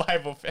swear on the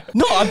Bible, fam.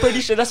 No, I'm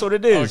pretty sure that's what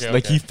it is. Okay,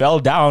 like he fell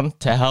down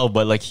to hell,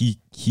 but like he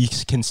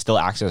can still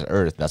access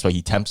earth. That's why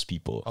he tempts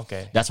people.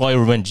 Okay. That's why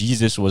when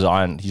Jesus was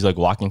on, he's like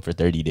walking for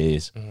 30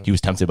 days. He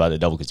was tempted by the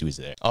devil because he was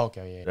there.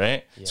 Okay, yeah.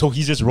 Right? Yeah. So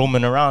he's just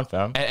roaming around,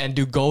 fam. And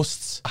do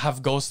ghosts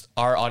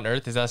are on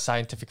earth? Is that a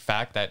scientific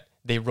fact that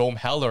they roam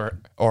hell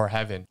or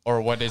heaven?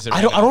 Or what is it?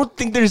 I don't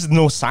think there's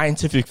no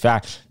scientific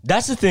fact.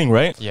 That's the thing,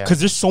 right? Yeah. Because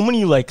there's so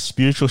many like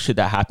spiritual shit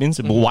that happens,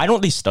 but why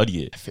don't they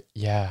study it?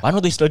 Yeah. Why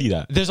don't they study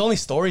that? There's only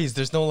stories.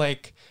 There's no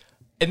like...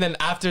 And then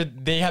after,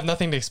 they have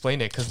nothing to explain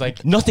it because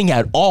like... Nothing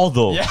at all,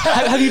 though. Yeah.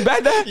 Have you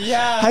read that?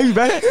 Yeah. Have you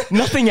read it?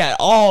 Nothing at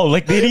all.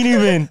 Like, they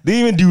didn't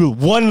even do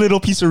one little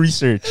piece of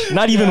research.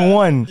 Not even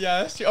one.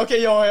 Yeah, that's true.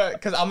 Okay, yo,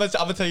 because I'm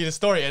gonna tell you the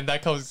story, and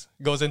that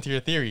goes into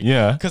your theory.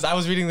 Yeah. Because I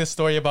was reading this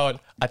story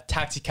about a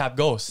taxi cab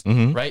ghost,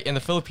 right, in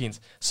the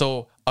Philippines.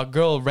 So a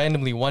girl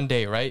randomly one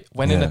day, right,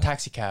 went in a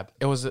taxi cab.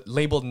 It was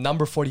labeled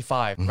number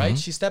 45, right?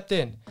 She stepped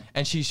in,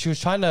 and she was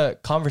trying to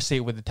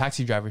conversate with the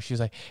taxi driver. She was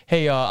like,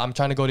 hey, I'm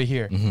trying to go to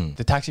here.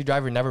 The taxi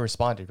driver never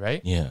responded,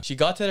 right? Yeah. She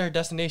got to her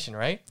destination,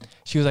 right?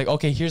 She was like,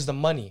 okay, here's the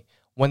money.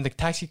 When the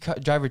taxi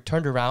driver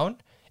turned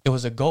around, it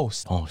was a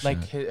ghost. Oh, shit.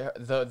 Like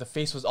the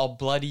face was all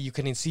bloody. You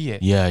couldn't see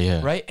it.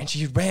 Yeah. Right? And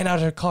she ran out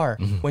of her car.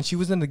 When she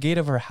was in the gate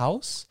of her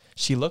house,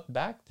 she looked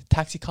back. The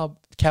taxi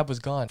cab was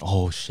gone.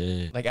 Oh,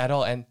 shit. Like at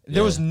all. And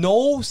there was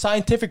no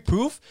scientific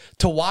proof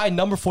to why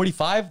number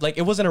 45, like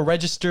it wasn't a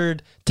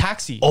registered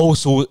taxi. Oh,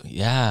 so,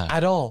 yeah.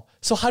 At all.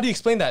 So how do you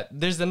explain that?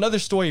 There's another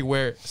story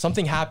where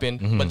something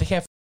happened, but they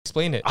can't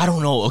explain it. I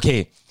don't know.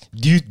 Okay.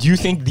 Do you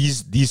think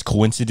these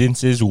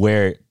coincidences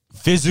where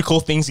physical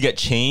things get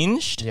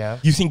changed,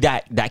 you think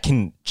that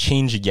can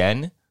change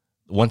again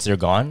once they're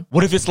gone?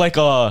 What if it's like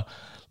an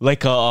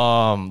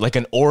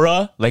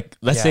aura, like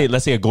let's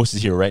say a ghost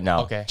is here right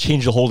now,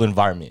 change the whole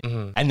environment,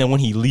 and then when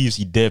he leaves,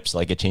 he dips,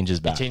 like it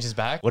changes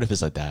back. What if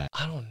it's like that?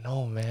 I don't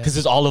know, man. Because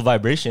it's all a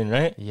vibration,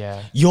 right?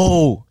 Yeah.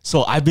 Yo,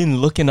 so I've been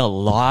looking a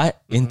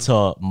lot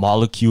into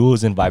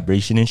molecules and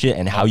vibration and shit,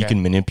 and how you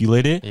can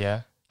manipulate it.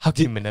 Yeah. How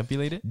can you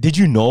manipulate it? Did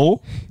you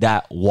know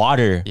that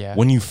water,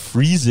 when you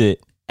freeze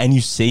it and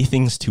you say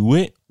things to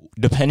it,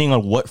 depending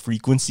on what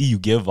frequency you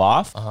give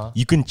off,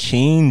 you can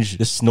change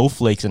the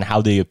snowflakes and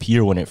how they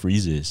appear when it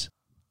freezes.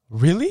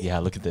 Really? Yeah,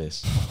 look at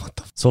this.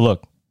 So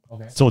look.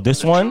 Okay. So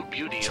this one,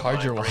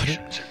 charge your water.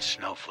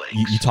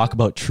 You talk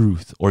about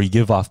truth or you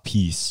give off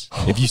peace.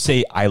 If you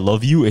say I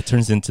love you, it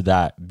turns into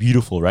that.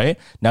 Beautiful, right?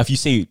 Now if you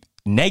say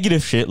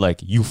negative shit like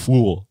you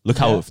fool, look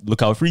how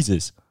it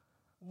freezes.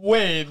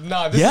 Wait,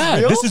 nah,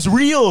 this is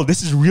real?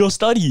 This is real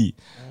study.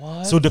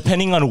 What? So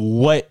depending on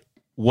what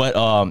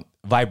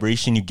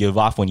vibration you give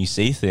off when you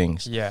say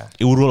things,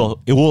 it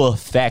will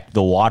affect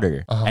the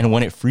water, and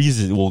when it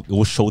freezes, it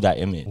will show that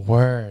image.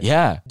 Word.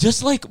 Yeah,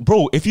 just like,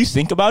 bro, if you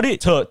think about it,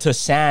 to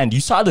sand,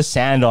 you saw the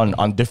sand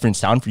on different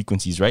sound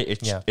frequencies, right?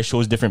 It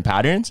shows different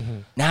patterns.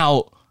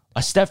 Now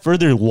a step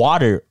further,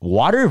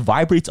 water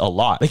vibrates a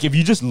lot. Like if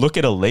you just look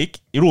at a lake,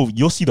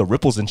 you'll see the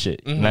ripples and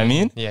shit. You know what I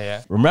mean?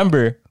 Yeah.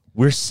 Remember,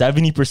 we're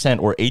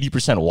 70% or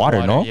 80%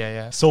 water, no?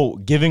 Yeah. So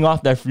giving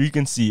off that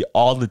frequency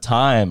all the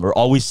time or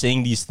always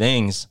saying these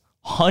things,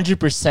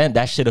 100%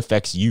 that shit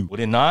affects you.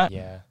 Would it not?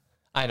 Yeah.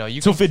 I know.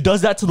 So if it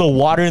does that to the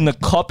water in the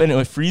cup and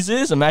it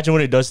freezes, imagine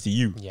what it does to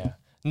you. Yeah.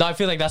 No, I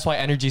feel like that's why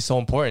energy is so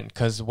important,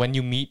 because when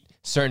you meet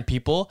certain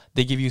people,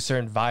 they give you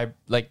certain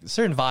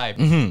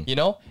vibe, you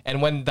know?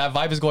 And when that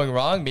vibe is going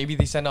wrong, maybe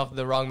they send off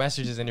the wrong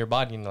messages in your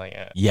body and like,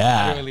 I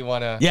don't really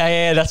want to.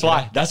 Yeah, that's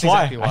why. That's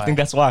why. Exactly why. I think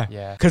that's why.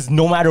 Yeah. Because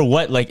no matter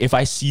what, like if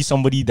I see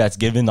somebody that's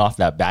giving off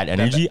that bad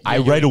energy,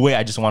 right away,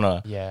 I just want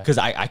to, because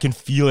I can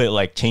feel it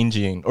like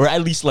changing or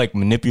at least like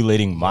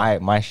manipulating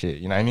my shit.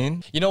 You know what I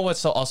mean? You know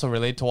what's also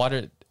related to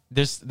water?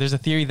 There's a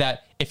theory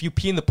that if you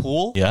pee in the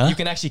pool, you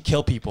can actually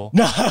kill people.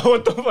 No,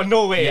 what the fuck?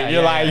 No way.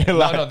 You're lying.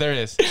 No, there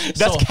is.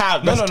 That's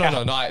cap. No.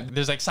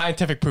 There's like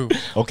scientific proof.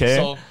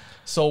 Okay.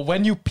 So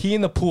when you pee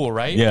in the pool,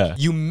 right? Yeah.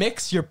 You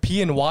mix your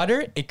pee and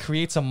water, it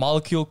creates a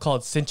molecule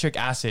called citric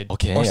acid.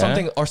 Okay.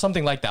 Or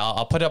something like that.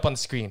 I'll put it up on the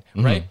screen,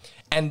 right?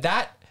 And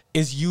that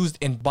is used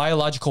in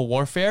biological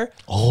warfare.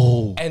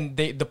 Oh. And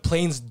the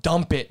planes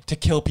dump it to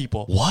kill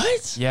people.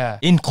 What? Yeah.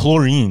 In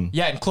chlorine.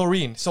 Yeah, in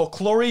chlorine. So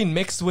chlorine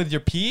mixed with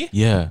your pee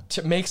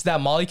makes that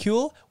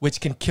molecule,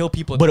 which can kill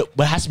people. But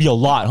it has to be a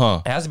lot,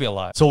 huh? It has to be a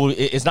lot. So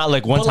it's not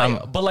like one time.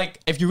 But like,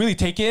 if you really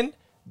take in,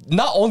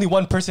 not only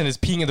one person is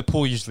peeing in the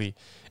pool usually.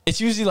 It's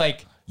usually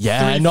like 3,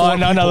 4 no,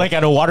 people. like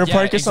at a water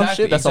park or some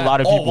shit. That's a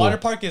lot of people. Water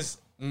park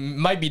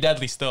might be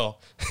deadly still.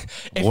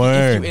 if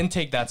you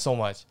intake that so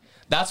much.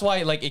 That's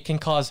why, like, it can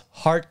cause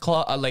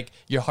like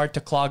your heart to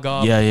clog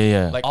up.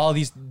 Yeah. Like all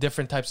these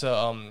different types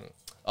of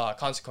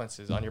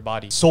consequences on your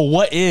body. So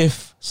what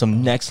if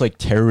some next like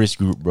terrorist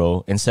group,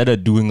 bro, instead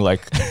of doing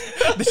like,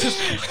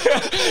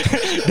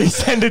 they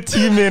send a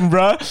team in,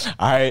 bro.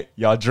 All right,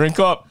 y'all drink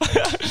up.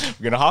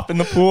 We're gonna hop in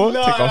the pool,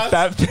 take a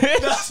fat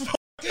piss.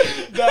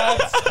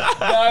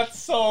 That's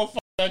so funny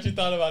that you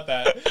thought about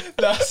that.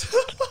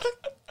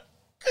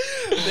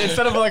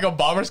 instead of like a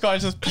bomber squad,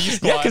 it's just P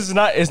squad. Yeah, because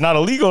it's not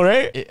illegal,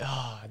 right?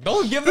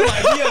 Don't give them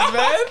ideas,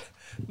 man.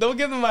 Don't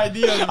give them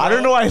ideas. Bro. I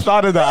don't know why I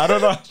thought of that. I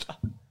don't know.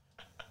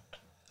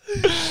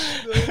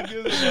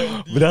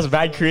 But that's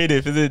mad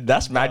creative.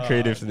 That's mad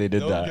creative if they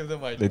did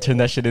that. They turned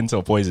that shit into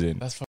a poison.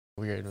 That's fucking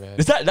weird, man.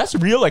 That's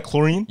real, like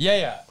chlorine?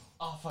 Yeah.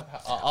 Oh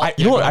fuck.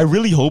 You know what? I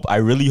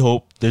really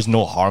hope there's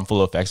no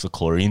harmful effects of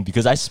chlorine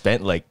because I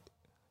spent like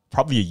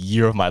probably a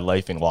year of my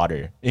life in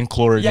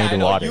chlorinated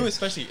water. You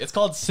especially. It's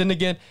called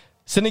Synagen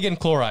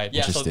chloride.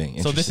 Yeah,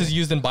 Interesting. So this is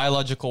used in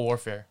biological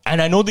warfare.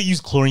 And I know they use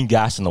chlorine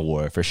gas in the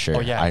war for sure. Oh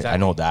yeah, exactly. I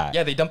know that.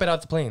 Yeah, they dump it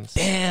out to planes.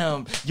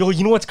 Damn. Yo,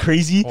 you know what's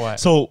crazy? What?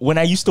 So when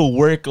I used to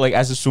work like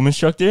as a swim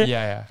instructor,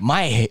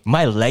 my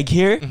leg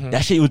hair,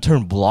 that shit would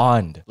turn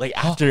blonde. Like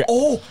after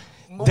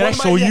Did I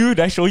show you? Did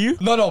I show you?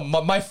 No.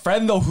 My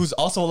friend though, who's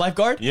also a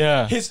lifeguard.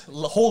 Yeah. His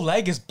whole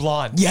leg is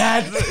blonde.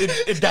 Yeah,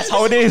 that's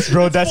how it is,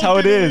 bro. That's how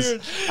it is.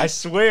 Weird. I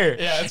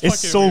swear. Yeah, it's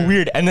so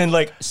weird. And then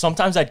like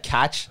sometimes I'd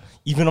catch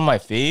even on my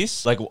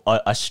face like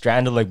a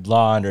strand of like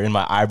blonde or in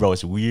my eyebrow.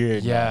 It's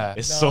weird. Yeah, man.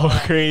 It's so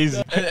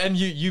crazy. And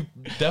you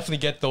definitely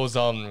get those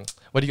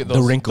what do you get?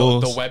 The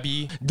wrinkles, the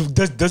webby.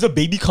 Does a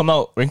baby come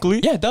out wrinkly?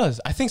 Yeah, it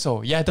does. I think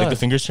so. Yeah, it does. Like the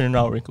fingers turn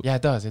out wrinkly. Yeah,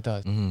 it does. It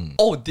does.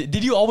 Oh,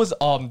 did you always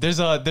there's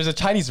a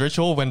Chinese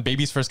ritual when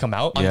babies first come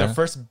out on their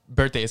first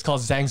birthday. It's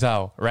called Zhang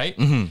Zhao, right?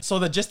 So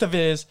the gist of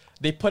it is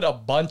they put a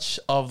bunch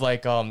of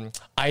like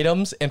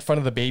items in front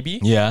of the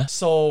baby. Yeah.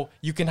 So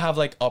you can have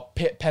like a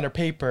pen or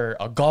paper,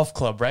 a golf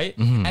club, right?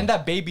 And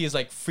that baby is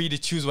like free to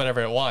choose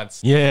whatever it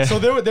wants. Yeah. So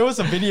there was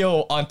a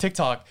video on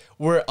TikTok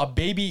where a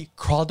baby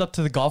crawled up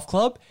to the golf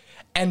club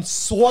and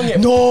swung it.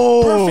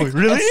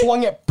 Really? And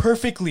swung it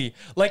perfectly.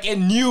 Like it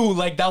knew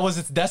like that was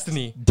its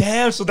destiny.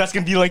 Damn, so that's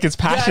gonna be like its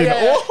passion.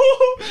 Yeah.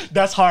 Oh,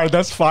 that's hard.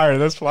 That's fire.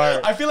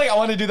 I feel like I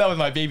want to do that with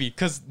my baby.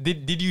 Cause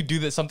did you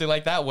do something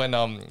like that when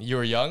you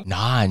were young?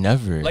 Nah, I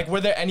never. Like were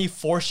there any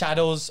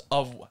foreshadows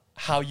of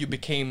how you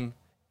became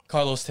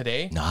Carlos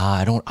today? Nah,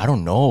 I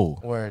don't know.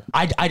 Word.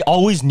 I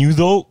always knew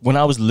though when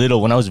I was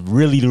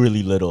really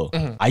little.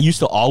 I used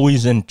to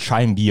always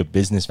try and be a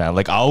businessman.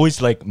 Like I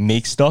always like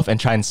make stuff and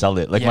try and sell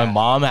it. Like my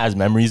mom has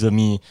memories of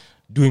me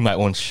doing my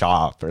own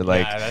shop or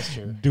like that's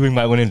true. doing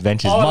my own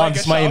inventions. Mom, like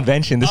this is my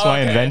invention. This is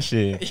my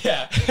invention.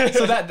 Yeah.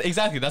 So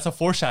that's a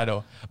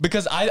foreshadow.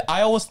 Because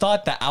I always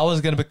thought that I was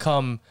gonna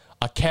become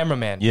a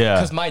cameraman. Yeah.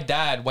 Because my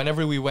dad,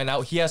 whenever we went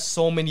out, he has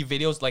so many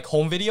videos, like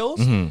home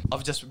videos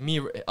of just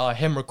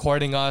him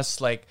recording us,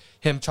 like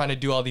him trying to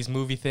do all these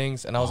movie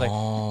things. And I was like,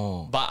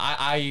 but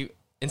I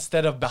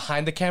instead of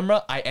behind the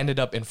camera, I ended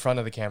up in front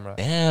of the camera.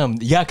 Damn.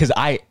 Yeah, because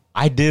I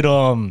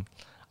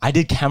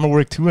did camera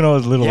work too when I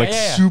was little,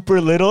 super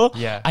little.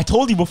 Yeah. I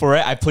told you before,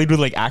 right? I played with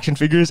like action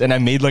figures and I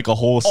made like a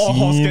whole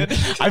scene.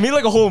 I made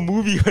like a whole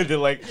movie with it,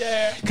 like,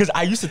 because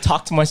I used to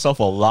talk to myself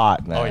a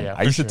lot, man. Oh yeah,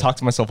 I used to talk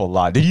to myself a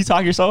lot. Did you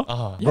talk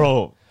yourself?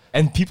 Bro,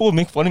 and people would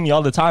make fun of me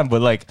all the time,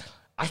 but like,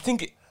 I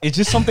think it's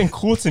just something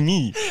cool to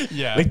me.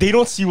 Yeah. Like they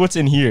don't see what's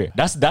in here.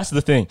 That's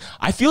the thing.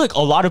 I feel like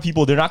a lot of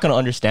people, they're not going to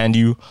understand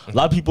you. A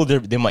lot of people,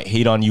 they might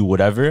hate on you,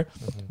 whatever.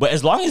 But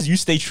as long as you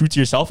stay true to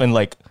yourself and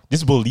like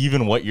just believe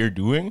in what you're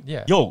doing,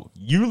 yo,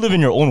 you live in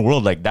your own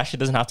world. Like that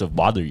shit doesn't have to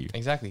bother you.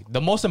 Exactly.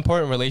 The most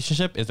important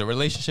relationship is the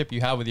relationship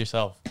you have with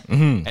yourself.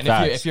 And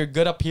if you're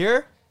good up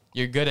here,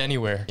 you're good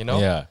anywhere, you know?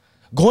 Yeah.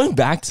 Going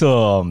back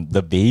to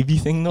the baby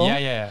thing though.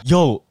 Yeah.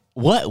 Yo,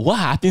 what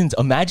happens?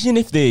 Imagine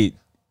if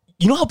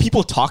you know how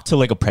people talk to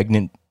like a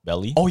pregnant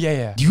belly? Oh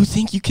yeah. Do you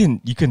think you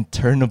can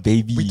talk a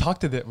baby? We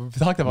talked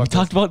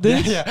about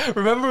this? Yeah.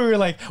 Remember we were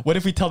like, what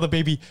if we tell the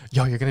baby,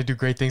 yo, you're gonna do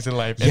great things in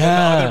life? And yeah.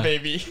 then the other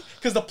baby.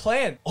 Because the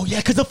plan. Oh yeah,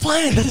 because the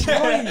plan. That's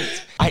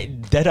right.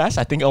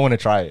 I think I want to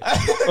try it.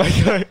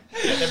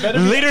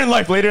 Later in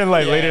life.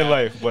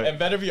 But it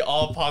better be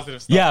all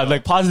positive stuff. Yeah,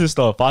 like positive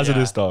stuff.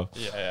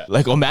 Yeah.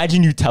 Like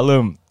imagine you tell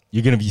him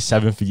you're gonna be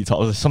 7 feet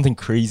tall or something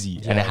crazy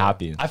and it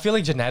happens. I feel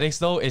like genetics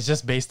though is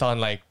just based on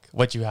like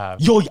what you have.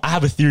 Yo, I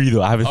have a theory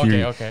though.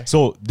 Okay.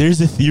 So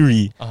there's a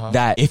theory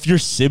that if your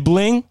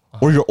sibling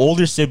or your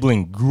older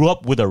sibling grew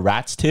up with a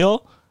rat's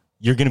tail,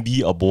 you're gonna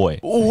be a boy.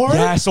 What?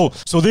 Yeah. So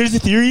there's a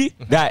theory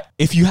that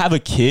if you have a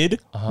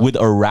kid with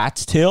a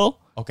rat's tail,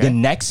 the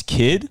next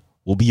kid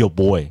will be a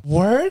boy.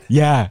 Word?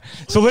 Yeah.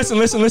 So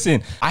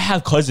listen. I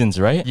have cousins,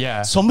 right?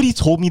 Yeah. Somebody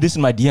told me this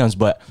in my DMs,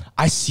 but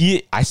I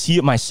see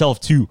it myself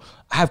too.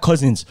 I have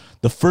cousins.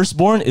 The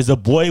firstborn is a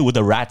boy with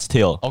a rat's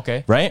tail.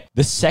 Okay. Right?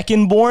 The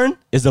secondborn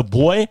is a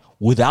boy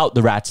without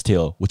the rat's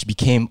tail, which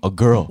became a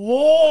girl.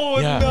 Whoa,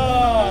 Yeah.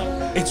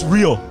 nah. It's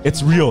real.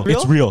 It's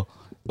real.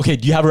 Okay,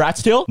 do you have a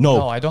rat's tail?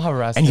 No, I don't have a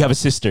rat's tail. And you have a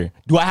sister.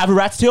 Do I have a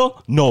rat's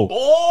tail? No.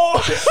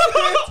 Oh, shit.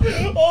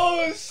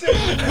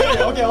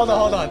 Okay, hold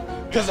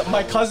on. Because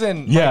my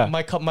cousin,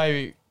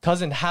 my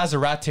cousin has a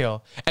rat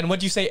tail. And what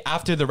do you say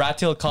after the rat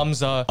tail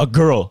comes a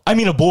girl? I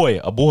mean a boy.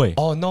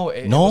 Oh no,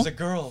 it was a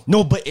girl.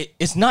 No, but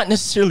it's not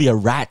necessarily a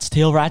rat's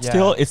tail.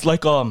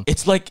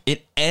 It's like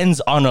it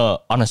ends on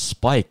a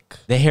spike.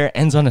 The hair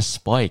ends on a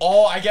spike.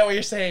 Oh, I get what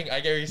you're saying. You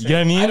know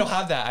what I mean? I don't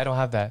have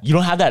that. You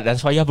don't have that.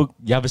 That's why you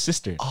have a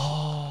sister.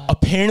 Oh.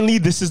 apparently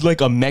this is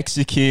like a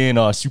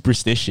Mexican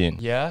superstition.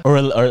 Yeah?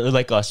 Or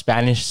like a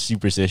Spanish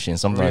superstition,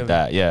 something like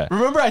that. Yeah.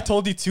 Remember I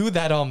told you too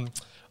that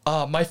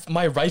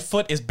my right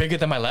foot is bigger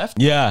than my left?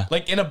 Yeah.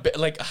 Like in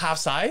like half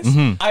size?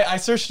 I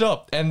searched it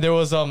up and there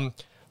was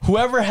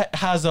whoever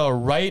has a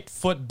right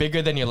foot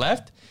bigger than your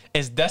left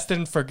is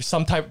destined for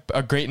some type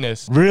of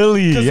greatness.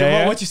 Really?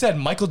 Yeah. What you said,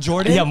 Michael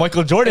Jordan? Yeah,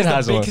 Michael Jordan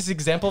has the one. biggest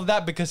example of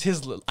that because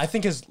I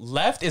think his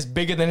left is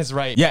bigger than his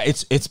right. Yeah,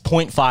 it's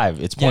 0.5.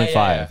 It's 0.5.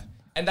 Yeah.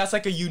 And that's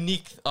like a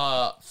unique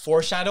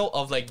foreshadow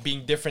of like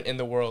being different in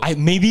the world.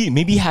 Maybe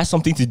it has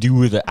something to do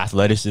with the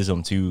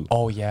athleticism too.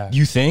 Oh yeah.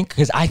 You think?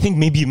 Because I think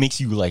maybe it makes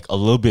you like a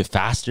little bit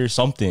faster,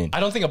 something. I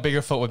don't think a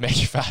bigger foot would make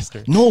you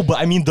faster. No, but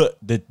I mean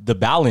the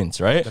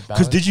balance, right?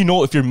 Because did you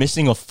know if you're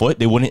missing a foot,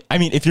 they wouldn't. I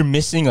mean, if you're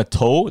missing a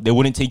toe, they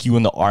wouldn't take you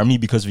in the army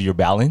because of your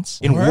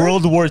balance. In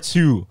World War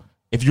II,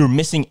 if you're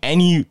missing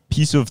any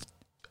piece of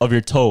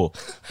your toe,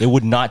 they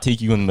would not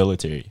take you in the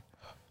military.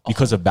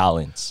 Because of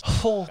balance.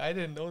 Oh, I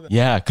didn't know that.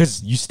 Yeah,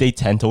 because you stay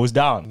 10 toes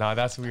down. Nah,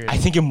 that's weird. I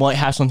think it might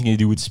have something to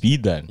do with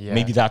speed then. Yeah.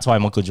 Maybe that's why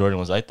Michael Jordan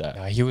was like that.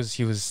 Nah, he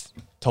was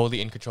totally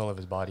in control of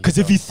his body. Because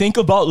if you think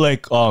about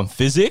like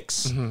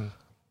physics,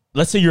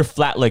 let's say you're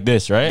flat like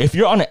this, right? If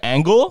you're on an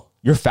angle,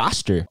 you're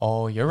faster.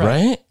 Oh, you're right.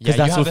 Right? Because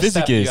that's what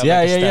physics is.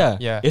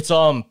 Yeah. It's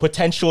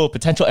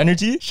potential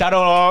energy.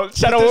 Shadow. Yo,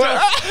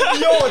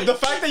 the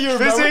fact that you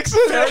remember Physics.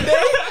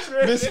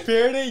 Miss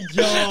Faraday,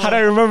 yo. How do I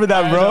remember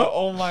that, bro?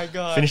 Oh my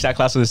god. Finish that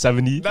class with a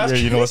 70. That's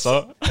You know what's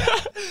up?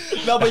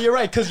 No, but you're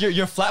right, because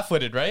you're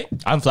flat-footed, right?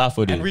 I'm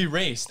flat-footed. And we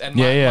raced, and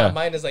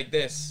mine is like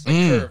this, like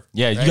curved.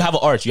 Yeah, right? you have an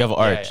arch.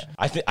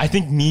 Yeah. I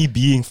think me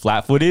being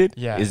flat-footed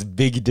is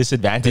big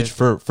disadvantage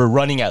for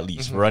running at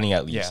least.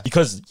 Yeah.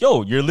 Because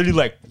you're literally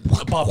like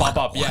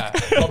pop. Yeah.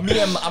 But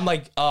me, I'm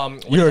like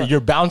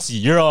you're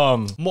bouncy.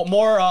 You're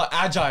more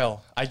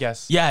agile, I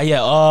guess. Yeah.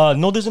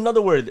 No, there's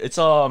another word. It's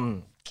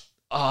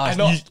I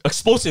know.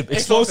 Explosive.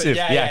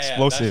 Yeah,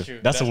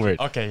 explosive. That's the word.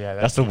 Okay, yeah,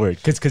 that's the word.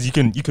 Because you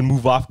can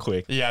move off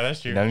quick. Yeah,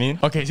 that's true. You know what I mean?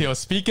 Okay, so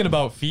speaking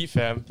about feet,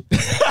 fam.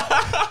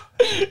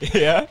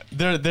 Yeah.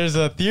 There's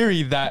a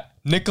theory that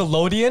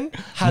Nickelodeon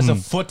has a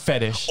foot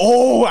fetish.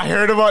 Oh, I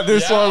heard about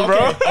this one,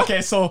 bro.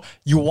 Okay, so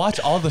you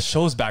watch all the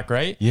shows back,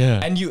 right? Yeah.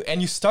 And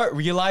you start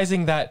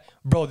realizing that,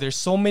 bro, there's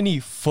so many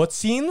foot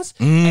scenes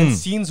and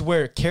scenes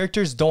where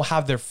characters don't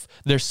have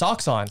their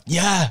socks on.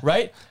 Yeah.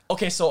 Right?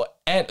 Okay, so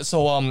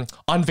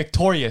on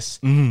Victorious,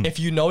 if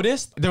you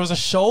noticed, there was a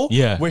show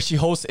where she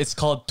hosts, it's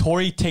called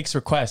Tori Takes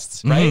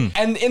Requests, right?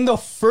 And in the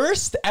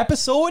first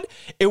episode,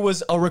 it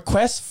was a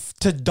request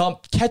to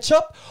dump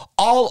ketchup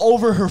all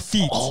over her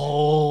feet.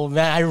 Oh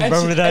man, I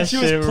remember that shit,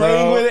 bro. And she was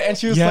playing with it, and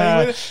she was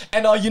playing with it.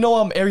 And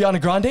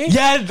Ariana Grande?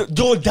 Yeah,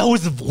 that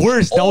was the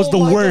worst. That was the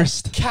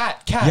worst.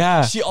 Cat.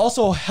 Yeah. She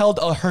also held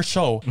her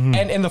show.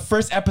 And in the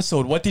first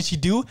episode, what did she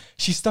do?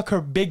 She stuck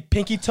her big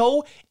pinky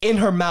toe in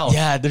her mouth.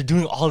 Yeah, they're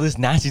doing all this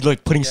nasty,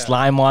 like putting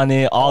slime on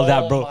it, all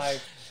that, bro.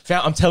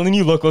 Fam, I'm telling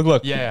you,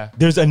 look. Yeah.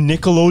 There's a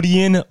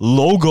Nickelodeon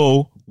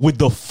logo with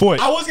the foot.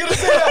 I was gonna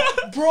say that.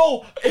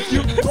 Bro, if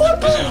you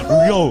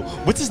yo,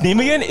 what's his name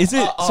again? Is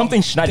it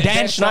something Schneider?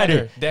 Dan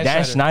Schneider.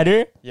 Dan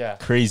Schneider. Yeah.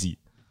 Crazy.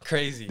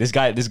 This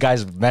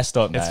guy's messed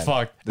up, man. It's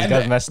fucked. This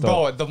guy's messed up.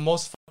 Bro, the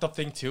most fucked up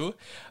thing too,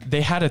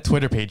 they had a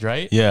Twitter page,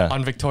 right? Yeah.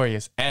 On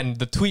Victorious. And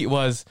the tweet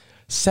was,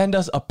 send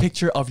us a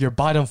picture of your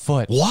bottom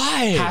foot.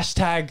 Why?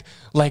 Hashtag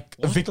like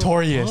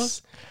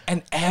Victorious.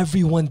 And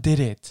everyone did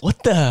it.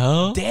 What the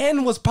hell?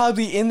 Dan was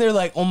probably in there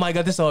like, oh my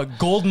god, this is a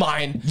gold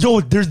mine. Yo,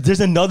 there's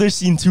another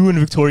scene too in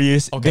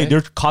Victorious. Okay.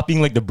 They're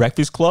copying like the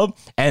Breakfast Club,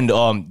 and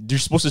they're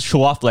supposed to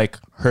show off like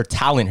her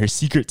talent, her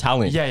secret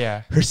talent.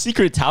 Yeah. Her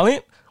secret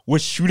talent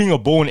was shooting a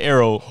bow and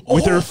arrow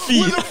with her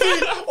feet. With her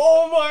feet.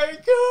 Oh my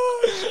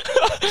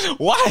god.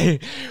 Why?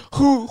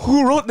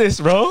 Who wrote this,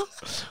 bro?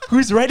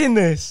 Who's writing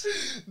this?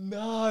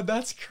 Nah,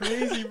 that's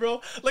crazy,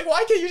 bro. Like,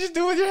 why can't you just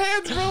do it with your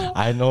hands, bro?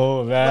 I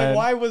know, man. Like,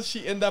 why was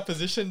she in that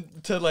position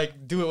to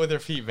like do it with her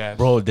feet, man?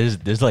 Bro,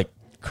 there's like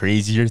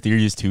crazier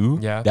theories too.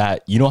 Yeah.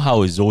 That you know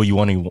how Zoe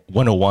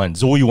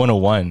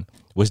 101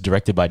 was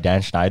directed by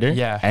Dan Schneider.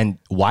 Yeah. And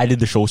why did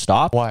the show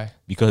stop? Why?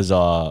 Because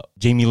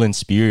Jamie Lynn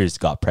Spears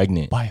got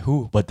pregnant. By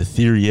who? But the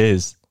theory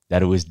is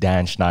that it was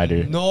Dan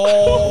Schneider. No.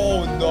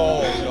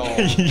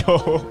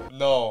 Yo.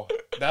 No.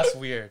 That's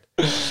weird.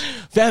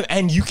 Fam,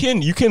 and you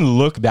can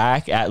look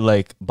back at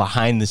like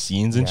behind the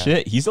scenes and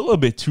shit. He's a little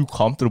bit too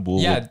comfortable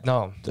with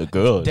the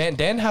girls.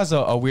 Dan has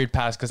a weird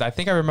past because I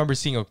think I remember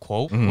seeing a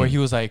quote where he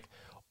was like,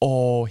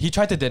 oh, he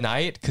tried to deny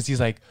it because he's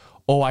like,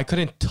 oh, I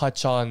couldn't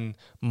touch on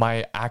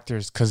my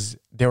actors because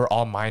they were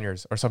all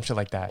minors or some shit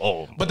like that.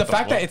 Oh, but the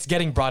fact that it's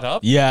getting brought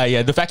up.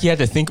 Yeah. The fact he had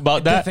to think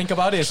about that. To think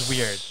about it is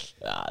weird.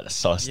 That's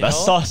sus. You know?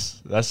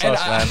 That's sus,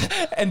 man.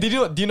 And do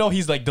you know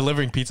he's like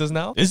delivering pizzas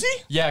now? Is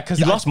he? Yeah, because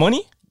he lost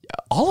money?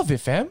 All of it,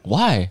 fam.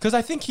 Why? Because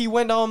I think he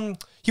went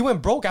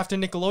broke after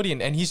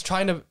Nickelodeon, and he's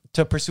trying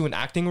to pursue an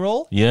acting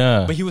role.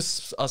 Yeah, but he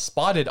was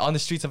spotted on the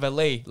streets of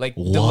LA, like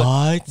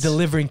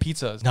delivering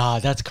pizzas. Nah,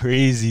 that's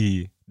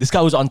crazy. This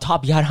guy was on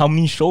top. He had how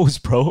many shows,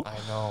 bro? I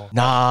know.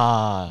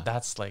 Nah,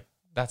 that's like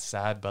That's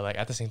sad, but like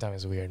at the same time,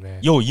 it's weird,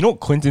 man. Yo, you know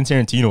Quentin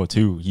Tarantino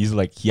too? He's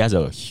like, he has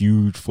a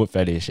huge foot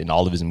fetish in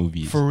all of his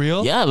movies. For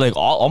real? Yeah, like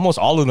almost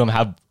all of them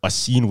have a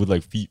scene with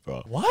like feet,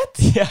 bro. What?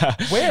 Yeah.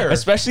 Where?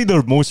 Especially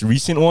the most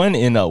recent one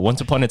in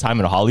Once Upon a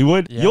Time in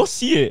Hollywood. Yeah. You'll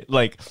see it,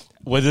 like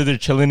whether they're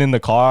chilling in the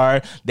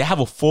car, they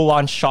have a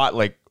full-on shot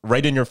like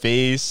right in your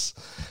face.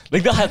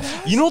 Like they'll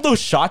have, you know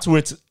those shots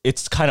where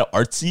it's kind of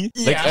artsy,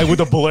 like with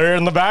a blur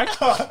in the back.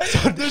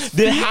 So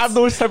they have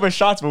those type of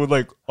shots, but with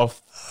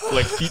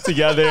like feet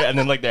together, and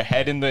then like their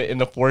head in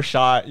the fore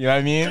shot. You know what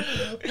I mean?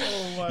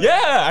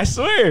 Yeah, I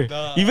swear.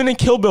 Nah. Even in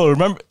Kill Bill,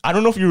 remember? I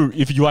don't know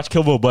if you watch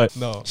Kill Bill, but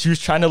no. She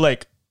was trying to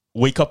like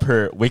wake up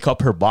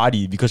her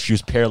body because she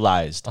was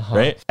paralyzed,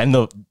 right? And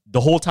the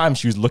whole time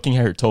she was looking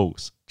at her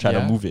toes, trying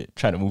to move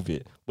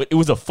it. But it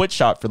was a foot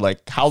shot for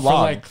like how long?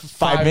 For like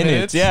 5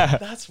 minutes? Yeah.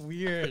 That's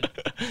weird.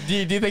 do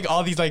you think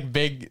all these like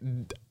big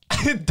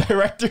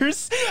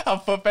directors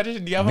have foot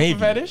fetish? Do you have a foot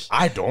fetish?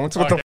 I don't.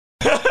 What the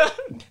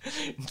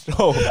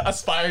no.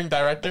 Aspiring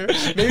director?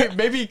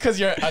 Maybe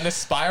because you're an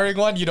aspiring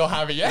one, you don't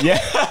have it yet.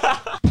 Yeah.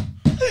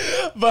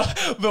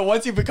 But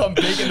once you become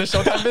big in the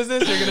Showtime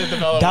business, you're gonna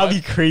develop.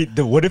 That'd be great.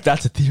 What if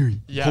that's a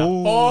theory? Yeah.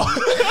 Oh.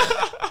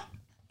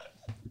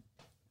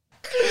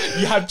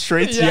 You have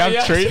traits. You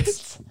have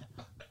traits.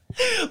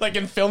 Like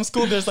in film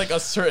school, there's like a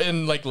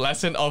certain like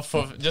lesson of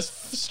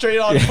just straight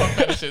on foot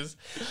fetishes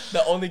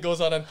that only goes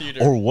on in theater.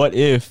 Or what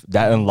if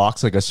that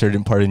unlocks like a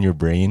certain part in your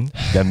brain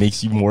that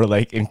makes you more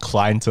like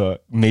inclined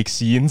to make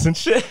scenes and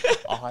shit?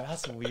 Oh,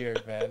 that's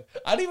weird, man.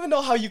 I don't even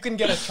know how you can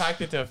get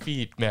attracted to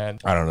feet, man.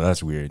 I don't know.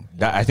 That's weird.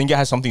 I think it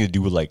has something to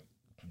do with like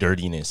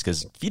dirtiness,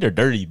 because feet are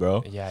dirty,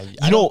 bro. Yeah.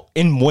 You know,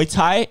 in Muay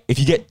Thai, if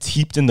you get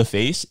teeped in the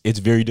face, it's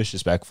very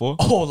disrespectful.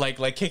 Oh,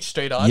 like kick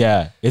straight on?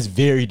 Yeah, it's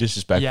very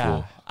disrespectful.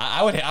 Yeah. I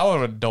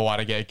don't want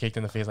to get kicked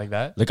in the face like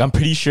that. Like I'm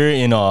pretty sure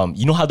in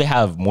you know how they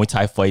have Muay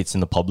Thai fights in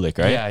the public,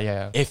 right?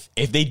 Yeah. If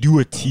they do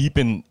a teep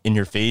in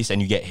your face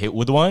and you get hit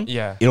with one,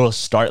 it'll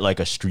start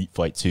like a street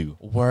fight too.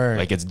 Word.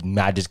 Like it's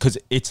mad, just because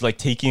it's like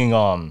taking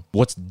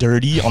what's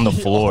dirty on the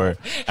floor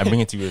and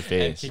bringing it to your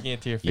face. And kicking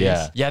it to your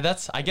face. Yeah.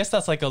 I guess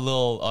that's like a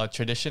little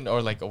tradition,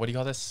 or like, what do you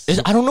call this?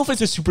 I don't know if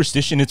it's a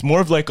superstition. It's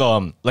more of like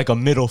a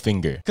middle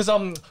finger. Because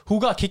who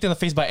got kicked in the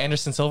face by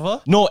Anderson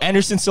Silva? No,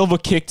 Anderson Silva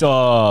kicked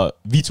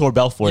Vitor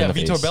Belfort. Yeah,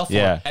 Vitor Belfort.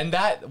 Yeah. And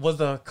that was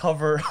the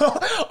cover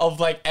of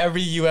like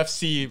every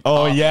UFC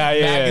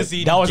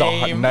magazine. That was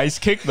game. a nice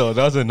kick though.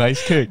 That was a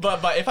nice kick.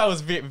 But if I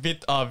was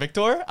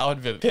Victor, I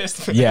would be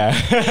pissed. Yeah.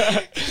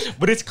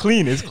 But it's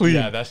clean. It's clean.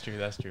 Yeah, that's true.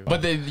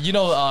 But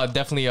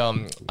definitely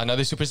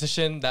another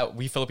superstition that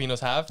we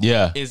Filipinos have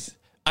is,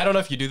 I don't know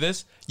if you do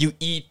this, you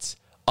eat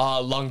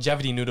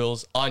longevity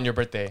noodles on your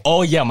birthday.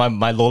 Oh yeah,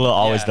 my Lola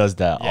always does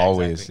that.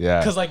 Always, exactly. Yeah.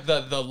 Because like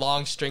the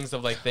long strings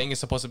of like thing is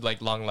supposed to be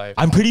like long life.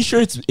 I'm pretty sure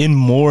it's in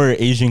more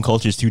Asian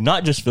cultures too,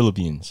 not just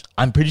Philippines.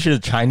 I'm pretty sure the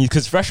Chinese,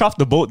 because fresh off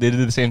the boat, they did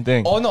the same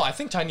thing. Oh no, I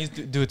think Chinese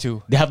do it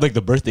too. They have like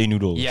the birthday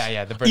noodles.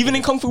 Yeah, the birthday even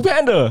in Kung Fu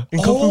Panda.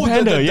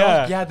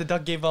 The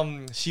duck gave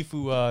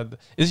Shifu.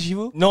 Is it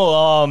Shifu?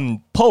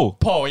 No, Po.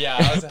 Po, yeah.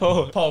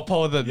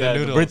 Po, the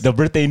noodles. The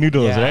birthday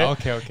noodles, right?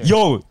 Okay.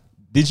 Yo,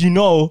 did you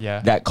know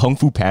that Kung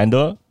Fu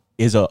Panda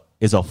is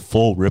a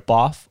full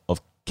ripoff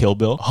of Kill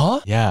Bill?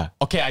 Huh? Yeah.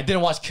 Okay, I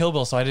didn't watch Kill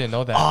Bill, so I didn't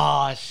know that.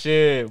 Ah,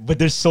 shit. But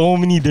there's so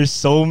many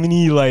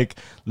like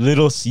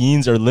little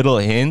scenes or little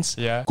hints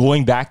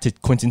going back to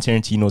Quentin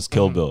Tarantino's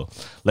Kill Bill.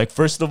 Like,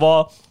 first of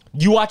all,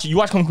 you watch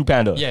Kung Fu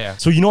Panda. Yeah.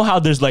 So you know how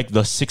there's like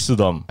the 6 of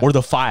them, or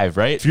the 5,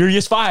 right?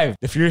 Furious 5.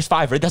 The Furious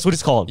 5, right? That's what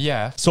it's called.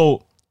 Yeah.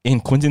 So in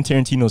Quentin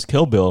Tarantino's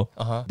Kill Bill,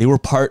 they were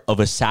part of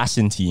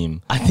assassin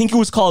team. I think it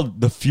was called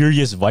the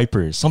Furious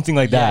Vipers, something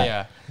like that.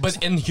 Yeah.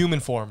 But in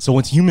human form. So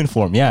it's human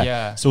form,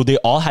 yeah. So they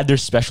all had their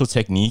special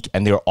technique,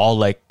 and they were all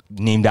like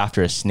named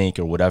after a snake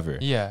or whatever.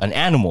 Yeah. An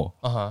animal.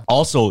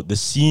 Also, the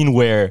scene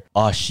where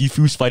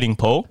Shifu's fighting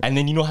Po, and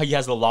then you know how he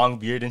has the long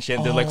beard and shit,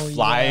 and they're like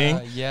flying?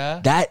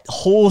 Yeah. That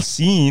whole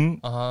scene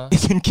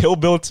is in Kill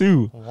Bill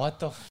too. What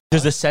the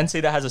There's a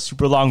sensei that has a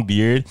super long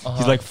beard.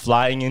 He's like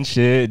flying and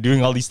shit,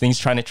 doing all these things,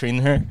 trying to train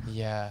her.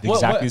 Yeah.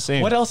 Exactly the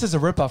same. What else is a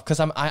ripoff? Because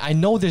I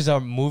know there's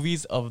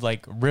movies of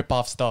like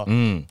ripoff stuff.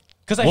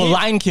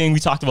 Lion King, we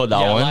talked about that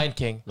one. Yeah, Lion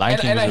King.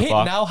 And I hate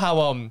now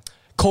how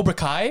Cobra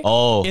Kai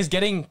is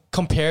getting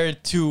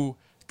compared to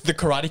the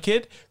Karate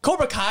Kid.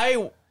 Cobra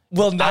Kai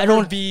will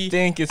never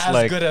think it's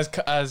as good as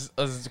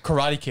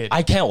Karate Kid.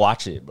 I can't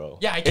watch it, bro.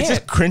 Yeah, I can't. It's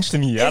just cringe to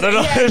me. I don't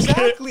know. Yeah,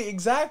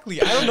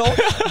 exactly. I don't know.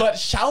 But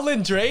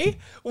Shaolin Dre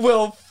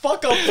will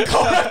fuck up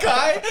Cobra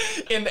Kai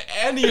in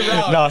any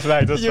round. No, that's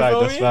fact.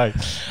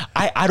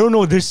 I don't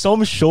know. There's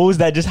some shows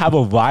that just have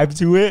a vibe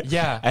to it.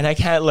 Yeah. And I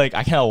can't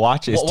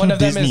watch it. It's too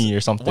Disney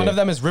or something. One of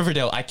them is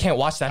Riverdale. I can't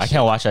watch that shit. I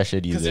can't watch that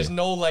shit either. Because there's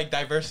no like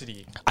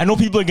diversity. I know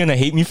people are gonna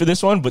hate me for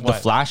this one, but The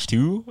Flash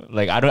too.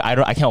 Like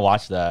I can't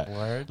watch that.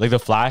 Word? Like The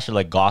Flash that shit,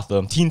 like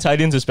Gotham, Teen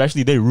Titans,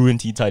 especially, they ruined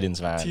Teen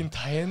Titans, man. Teen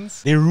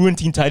Titans? They ruined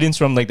Teen Titans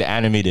from like the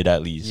animated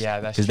at least. Yeah,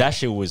 that's because that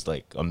shit was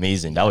like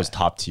amazing. That was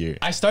top tier.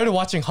 I started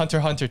watching Hunter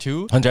x Hunter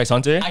too. Hunter x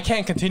Hunter? I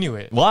can't continue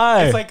it.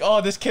 Why? It's like,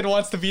 oh, this kid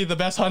wants to be the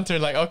best hunter.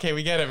 Like, okay,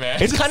 we get it,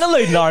 man. It's kind of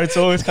like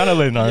Naruto. It's kind of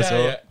like Naruto.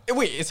 Yeah, yeah.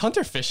 Wait, is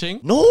Hunter fishing?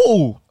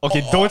 No.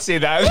 Okay, don't say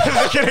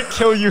that. They're gonna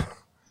kill you.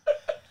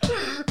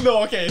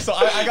 No, okay, so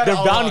I got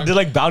They're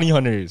like bounty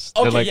hunters.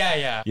 Okay, like,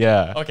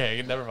 yeah.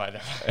 Okay, never mind.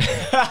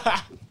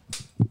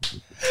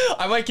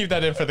 I might keep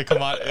that in for the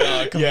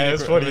comedic yeah,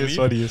 it's funny. relief.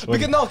 It's funny.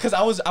 Because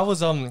I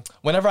was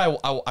whenever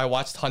I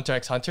watched Hunter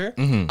x Hunter,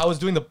 I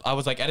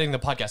was like editing the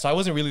podcast, so I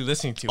wasn't really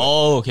listening to it.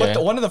 Oh, okay.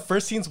 But one of the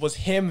first scenes was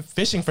him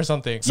fishing for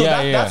something. So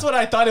Yeah, that's what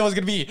I thought it was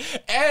gonna be.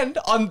 And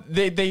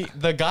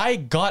the guy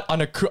got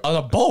on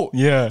a boat.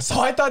 Yeah. So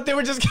I thought they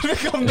were just gonna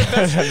become the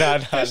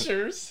best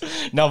fishers.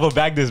 No, but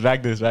back this.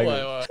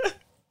 What?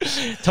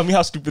 Tell me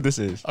how stupid this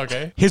is.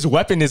 Okay. His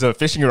weapon is a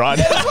fishing rod.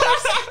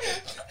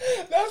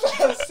 That's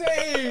what I'm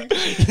saying.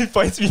 He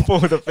fights people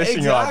with a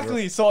fishing rod.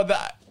 Exactly. So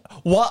that.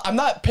 Well, I'm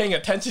not paying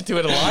attention to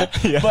it a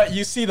lot, Yeah. but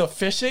you see the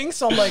fishing,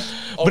 so I'm like,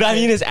 okay. But I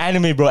mean, it's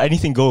anime, bro.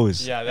 Anything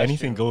goes. Yeah, that's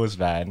anything true. goes,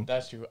 man.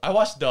 That's true. I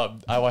watched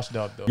dub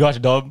though. You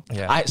watch dub?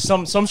 Yeah.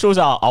 Some shows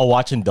I'll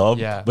watch in dub.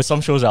 Yeah. But some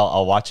shows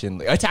I'll watch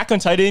in Attack on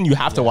Titan. You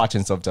have to watch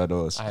in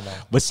subtitles. I know.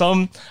 But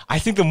I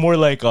think the more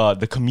like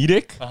the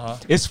comedic.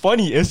 It's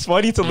funny. It's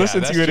funny to listen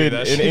that's to it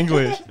true, in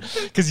English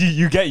because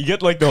you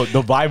get like the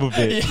vibe of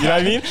it. Yeah. You know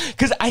what I mean?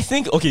 Because I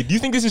think do you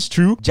think this is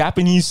true?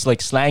 Japanese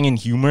like slang and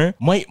humor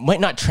might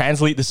not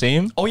translate the same.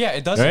 Oh yeah,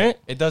 it doesn't. Right?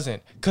 It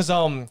doesn't. Cause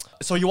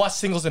so you watch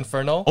Singles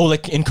Inferno? Oh,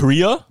 like in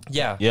Korea?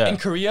 Yeah. Yeah. In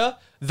Korea,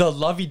 the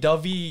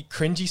lovey-dovey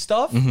cringy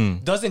stuff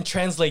doesn't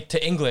translate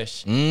to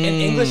English. In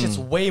English, it's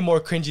way more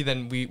cringy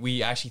than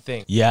we actually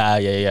think.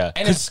 Yeah.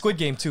 And in Squid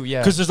Game too,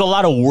 yeah. Because there's a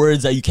lot of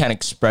words that you can't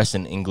express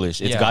in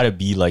English. It's Yeah. got to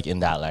be like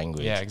in that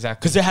language. Yeah,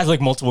 exactly. Because it has like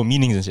multiple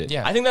meanings and shit.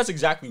 Yeah. I think that's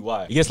exactly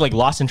why. It gets like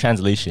lost in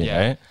translation,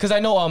 right? Because I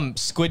know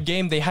Squid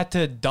Game, they had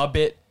to dub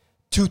it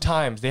 2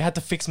 times. They had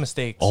to fix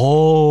mistakes.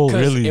 Oh,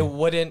 Because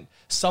really?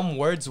 some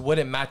words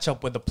wouldn't match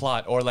up with the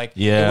plot, or like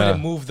Yeah. it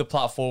wouldn't move the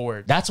plot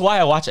forward. That's why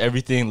I watch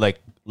everything like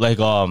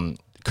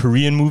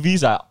Korean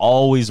movies. I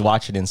always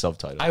watch it in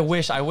subtitles. I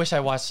wish I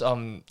watched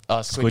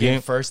Squid Game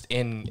first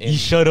in You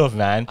should have,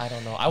 man. I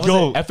don't know.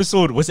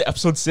 Was it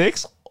episode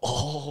 6?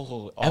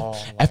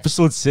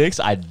 Episode 6,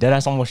 I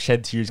deadass almost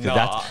shed tears because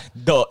that's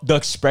the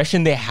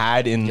expression they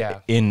had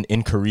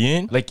in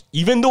Korean. Like,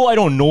 even though I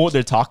don't know what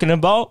they're talking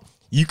about,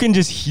 you can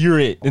just hear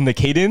it in the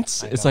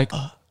cadence. It's like,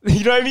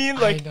 you know what I mean?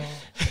 Like, I know.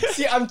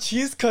 See, I'm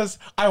cheesed because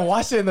I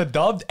watched it in the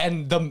dubbed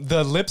and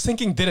the lip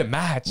syncing didn't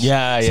match.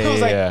 Yeah, so I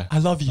was like, yeah. I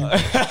love you.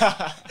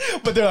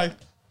 But they're like,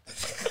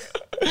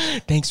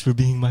 thanks for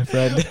being my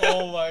friend.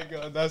 oh my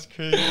god, that's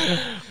crazy.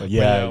 But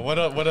yeah. What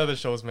other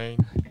shows, man?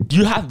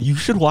 You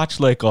should watch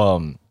like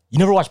you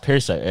never watched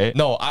Parasite, right?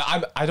 No,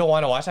 I don't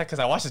want to watch that because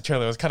I watched the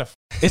trailer. It was kind of.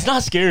 It's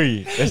not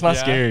scary. It's not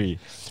Yeah. scary.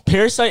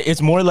 Parasite,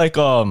 it's more like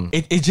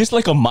it's just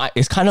like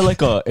it's kind of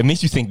like it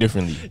makes you think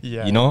differently.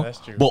 Yeah, you know. that's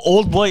true. But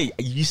Old Boy,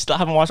 you still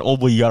haven't watched Old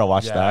Boy. You gotta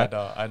watch that.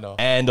 I know.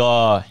 And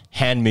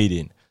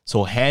Handmaiden.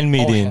 So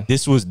Handmaiden,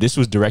 this was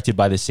directed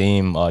by the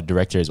same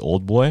director as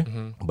Old Boy.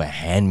 But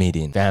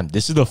Handmaiden, fam,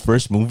 this is the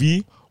first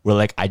movie where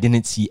like I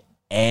didn't see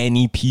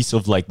any piece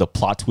of like the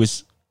plot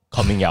twist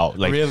coming out.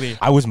 Like, Really?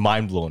 I was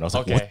mind blown. I was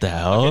like, what the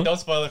hell? Okay, don't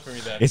spoil it for me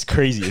then. It's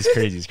crazy. It's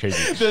crazy. It's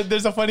crazy.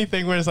 There's a funny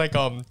thing where it's like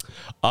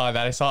that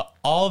I saw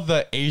all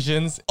the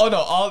Asians. Oh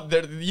no,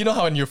 you know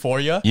how in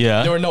Euphoria,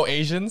 Yeah. there were no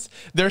Asians.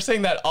 They're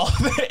saying that all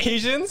the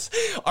Asians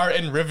are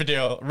in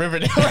Riverdale.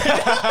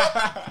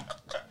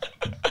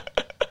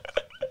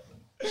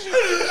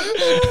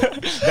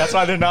 That's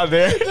why they're not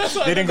there.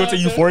 They didn't go to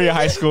Euphoria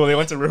High School. They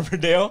went to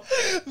Riverdale.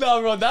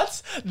 No, bro,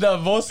 that's the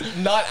most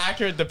not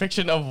accurate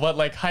depiction of what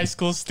like high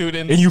school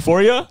students. In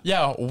Euphoria?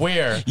 Yeah,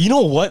 where? You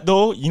know what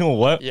though? You know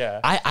what? Yeah.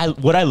 I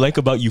what I like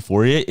about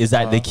Euphoria is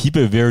that they keep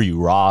it very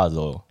raw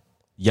though.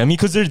 Yeah, I mean,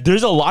 because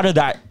there's a lot of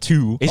that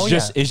too.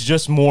 It's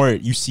just more,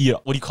 you see it.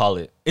 What do you call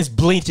it? It's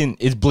blatant.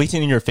 It's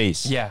blatant in your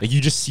face. Yeah. Like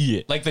you just see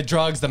it. Like the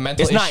drugs, the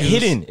mental It's not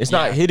issues. hidden. It's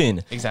not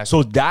hidden. Exactly.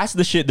 So that's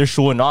the shit they're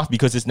showing off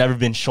because it's never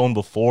been shown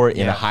before in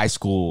a Yeah. high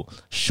school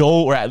show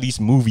or at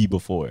least movie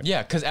before.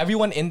 Yeah, because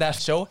everyone in that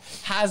show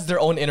has their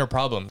own inner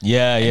problems.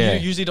 Yeah, And yeah. you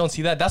usually don't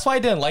see that. That's why I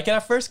didn't like it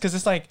at first, because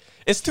it's like,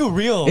 it's too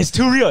real. It's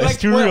too real. Like,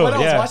 It's too when, real. When I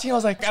was yeah. watching, I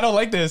was like, I don't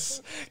like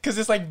this. Because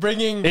it's like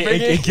bringing...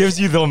 It gives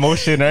you the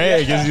emotion,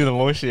 right? It gives you the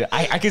emotion.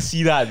 I can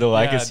see that though.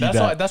 I can see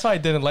that. That's why I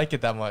didn't like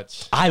it that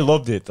much. I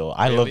loved it though.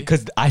 I Really? loved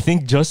because I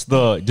think just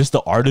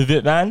the art of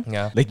it, man.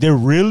 Yeah. Like they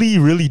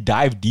really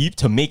dive deep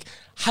to make.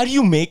 How do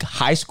you make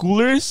high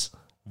schoolers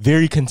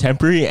very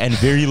contemporary and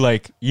very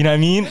like, you know what I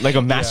mean? Like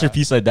a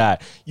masterpiece like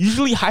that.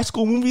 Usually high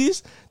school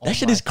movies, That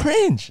shit is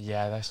cringe.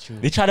 Yeah, that's true.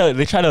 They try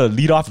to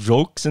lead off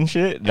jokes and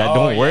shit that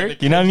don't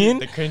work. You know what I mean?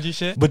 The cringy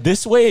shit. But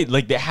this way,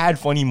 like, they had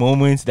funny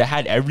moments. They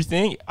had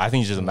everything. I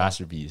think it's just a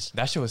masterpiece.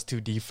 That shit was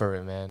too deep for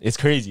it, man. It's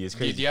crazy. It's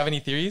crazy. Do you have any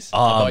theories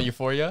about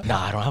Euphoria?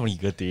 Nah, I don't have any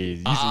good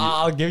theories.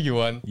 I'll give you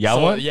one. Yeah,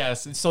 one?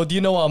 Yes. So do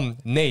you know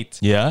Nate?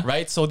 Yeah.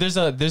 Right. So there's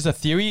a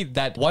theory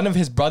that one of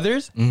his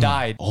brothers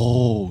died.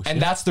 Oh,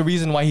 and that's the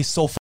reason why he's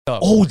so fucked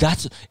up. Oh,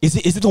 is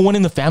it the one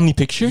in the family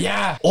picture?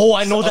 Yeah. Oh,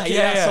 I know that. Okay,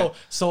 Yeah.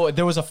 So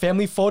there was a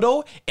family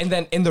photo, and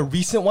then in the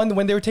recent one,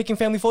 when they were taking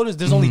family photos,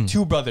 there's only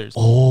two brothers.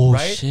 Oh,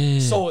 right.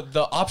 shit. So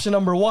the option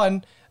number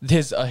one,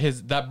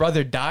 that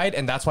brother died,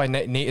 and that's why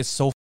Nate is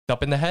so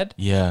up in the head.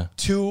 Yeah.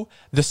 2,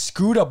 the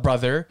screwed up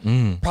brother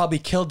probably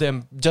killed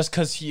him just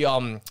because he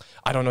I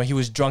don't know, he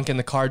was drunk in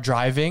the car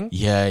driving.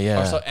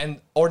 Yeah.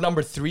 Or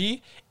number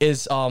 3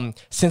 is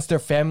since their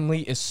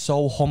family is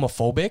so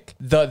homophobic,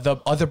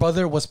 the other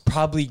brother was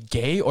probably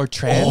gay or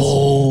trans,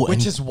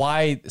 which is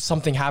why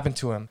something happened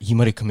to him. He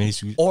might have committed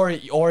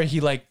suicide. Or he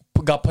like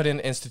got put in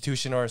an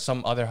institution or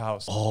some other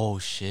house. Oh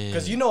shit.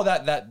 Because you know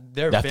that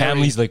they're that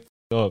family's like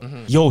up.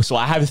 Yo, so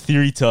I have a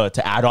theory to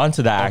add on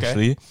to that. Okay.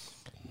 Actually,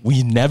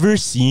 we never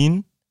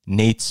seen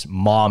Nate's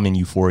mom in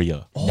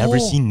Euphoria. Never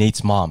seen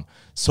Nate's mom.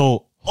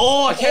 So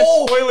I can't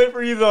spoil it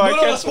for you though. I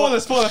can't spoil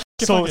it.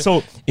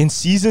 So in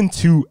season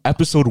 2,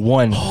 episode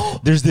 1,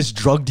 there's this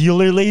drug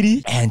dealer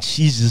lady, and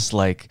she's just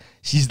like,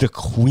 she's the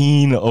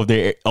queen of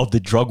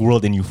the drug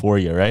world in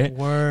Euphoria, right?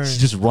 Word.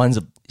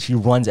 She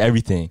runs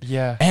everything.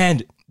 Yeah.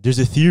 And there's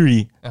a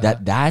theory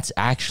that that's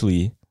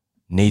actually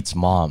Nate's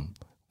mom,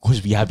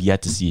 because we have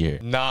yet to see her.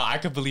 Nah, I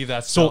could believe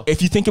that. So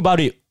if you think about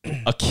it,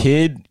 a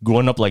kid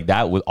growing up like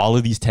that with all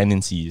of these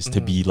tendencies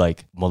to be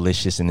like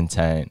malicious in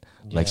intent,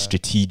 like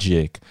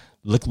strategic.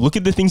 Look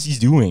at the things he's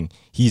doing.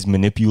 He's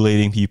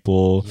manipulating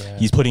people. Yeah.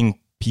 He's putting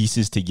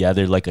pieces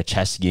together like a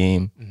chess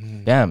game.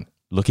 Damn,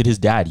 look at his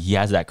dad. He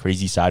has that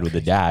crazy side with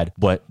the dad,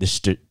 but the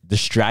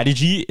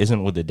strategy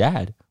isn't with the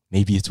dad.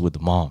 Maybe it's with the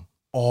mom.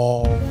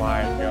 Oh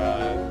my God.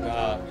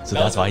 So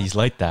that's why he's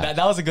like that.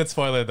 That was a good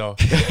spoiler though.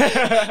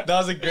 That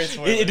was a great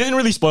spoiler. It didn't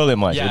really spoil it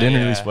much. It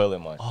didn't really spoil it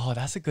much. Oh,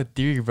 that's a good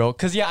theory, bro.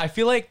 Because I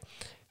feel like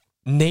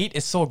Nate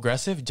is so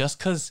aggressive just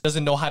because he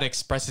doesn't know how to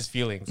express his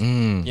feelings.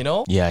 You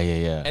know? Yeah.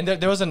 And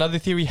there was another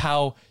theory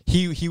how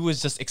he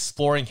was just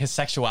exploring his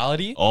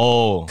sexuality.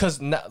 Oh. Because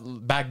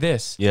back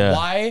this. Yeah.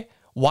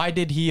 Why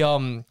did he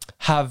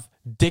have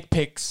dick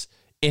pics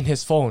in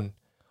his phone?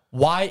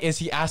 Why is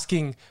he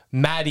asking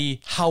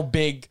Maddie how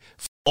big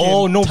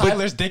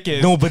Tyler's dick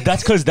is? No, but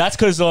that's because that's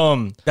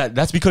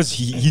because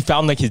he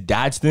found like his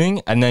dad's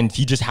thing, and then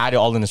he just had it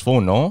all in his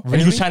phone. No, really?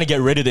 And he was trying to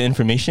get rid of the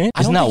information.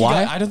 Isn't that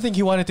why? I don't think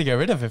he wanted to get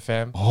rid of it,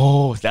 fam.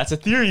 Oh, that's a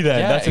theory then.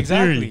 Yeah, that's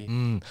exactly.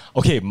 Theory.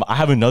 Okay, I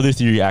have another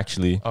theory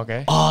actually.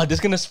 Okay. Oh, this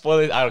is gonna spoil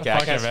it. I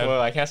can't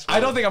spoil. I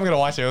don't think I'm gonna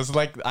watch it. It was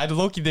like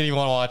low-key didn't even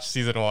want to watch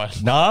season 1.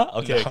 Nah.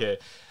 Okay.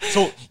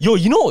 So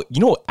you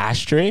know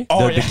Ashtray,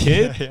 the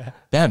kid. Yeah.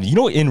 Damn, you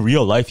know in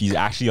real life he's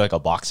actually like a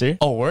boxer.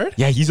 Oh, word?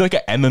 Yeah, he's like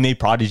an MMA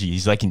prodigy.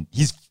 He's like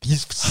he's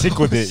sick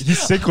with it.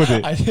 He's sick with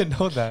it. I didn't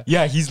know that.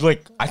 Yeah, he's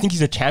like, I think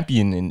he's a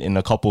champion in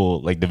a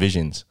couple like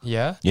divisions.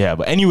 Yeah. Yeah,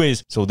 but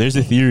anyways, so there's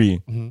a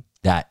theory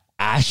that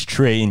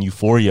Ashtray in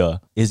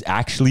Euphoria is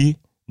actually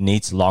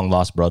Nate's long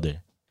lost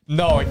brother.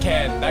 No, it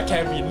can't. That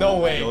can't be. No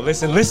way. Yo,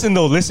 listen.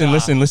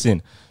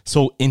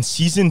 So in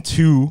season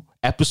 2,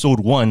 episode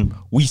 1,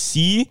 we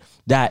see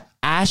that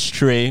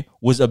Ashtray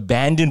was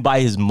abandoned by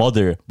his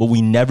mother, but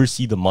we never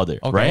see the mother,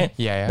 right?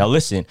 Yeah. Now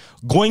listen,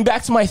 going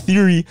back to my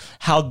theory,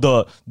 how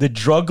the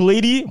drug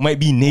lady might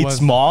be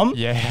Nate's mom.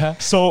 Yeah.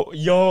 So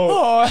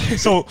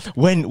so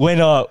when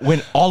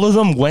all of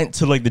them went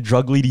to like the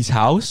drug lady's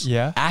house,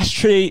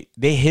 Ashtray,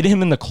 they hid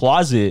him in the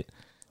closet,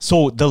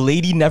 so the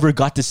lady never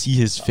got to see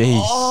his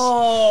face.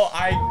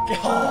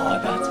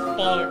 That's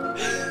fucked.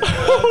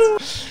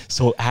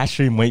 So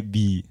Ashtray might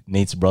be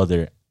Nate's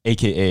brother,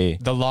 aka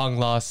the long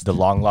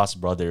lost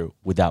brother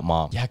with that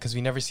mom. Yeah, because we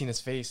never seen his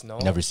face. No,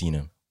 never seen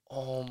him.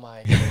 Oh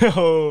my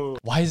God.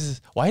 Why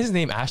is his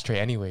name Ashtray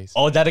anyways?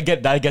 Oh, that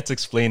gets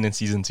explained in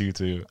season 2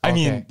 too. I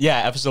mean,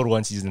 episode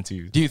 1, season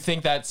 2. Do you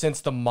think that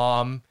since the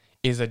mom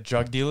is a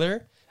drug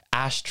dealer,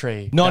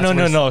 Ashtray?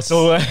 No.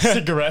 So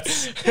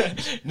cigarettes.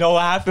 No,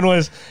 what happened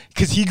was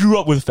because he grew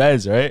up with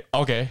Fez, right?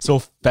 Okay. So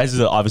Fez is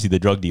obviously the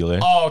drug dealer.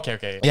 Oh,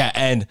 okay. Yeah,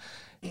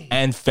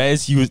 and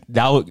Fez,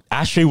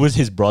 Ashtray was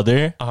his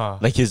brother,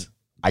 like his,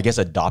 I guess,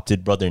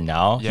 adopted brother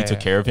now. He took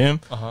care of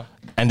him.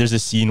 And there's a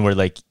scene where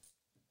like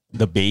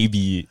the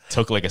baby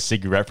took like a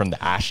cigarette from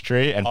the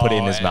ashtray and put it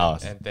in his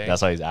mouth.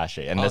 That's why he's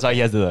Ashtray. And that's why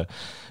he has the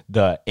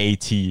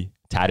AT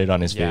tatted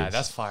on his face. Yeah,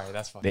 that's fire.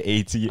 The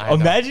AT.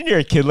 Imagine you're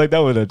a kid like that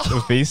with a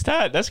face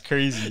tat. That's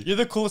crazy. You're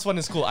the coolest one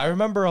in school. I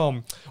remember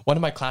one of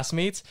my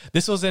classmates,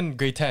 this was in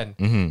grade 10,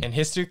 in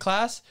history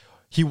class,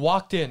 he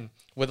walked in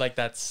with like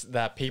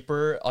that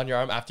paper on your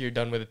arm after you're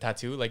done with the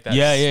tattoo, like that.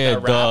 Yeah,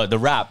 the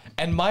wrap.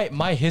 And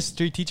my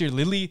history teacher,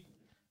 Lily,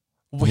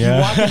 he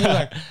walked in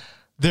like,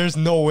 there's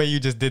no way you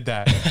just did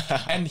that.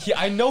 And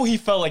I know he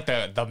felt like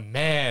the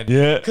man.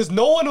 Yeah. Because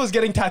no one was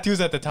getting tattoos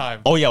at the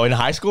time. Oh yeah, in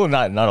high school,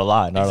 not a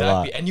lot, not a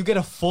lot. And you get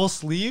a full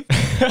sleeve.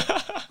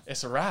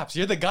 It's wraps.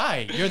 You're the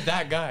guy. You're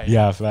that guy.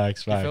 Yeah,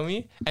 facts. You feel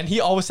me? And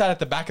he always sat at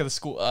the back of the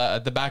school,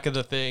 at the back of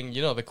the thing.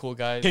 You know, the cool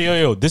guys.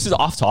 Okay, yo, this is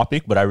off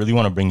topic, but I really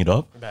want to bring it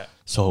up. Bet.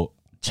 So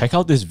check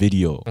out this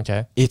video.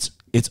 Okay. It's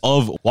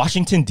of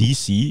Washington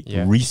D.C.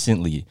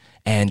 recently,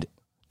 and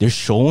they're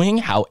showing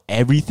how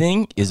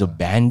everything is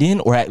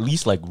abandoned or at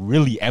least like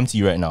really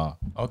empty right now.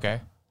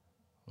 Okay.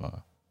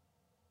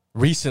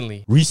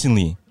 Recently.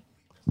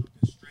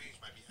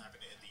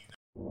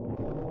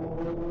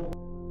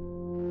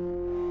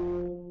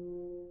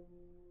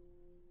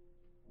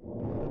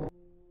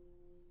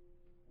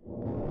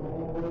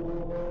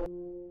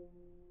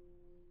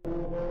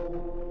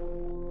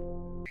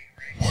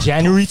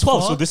 January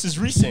 12th, so this is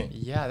recent.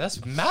 Yeah,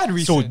 that's mad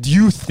recent. So do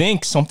you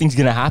think something's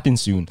gonna happen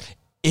soon?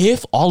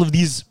 If all of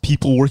these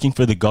people working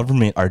for the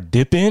government are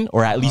dipping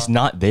or at least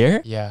not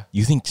there,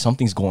 you think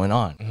something's going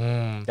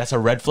on. That's a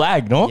red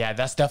flag, no? Yeah,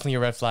 that's definitely a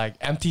red flag.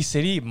 Empty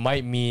city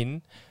might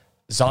mean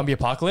zombie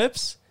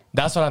apocalypse.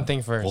 That's what I'm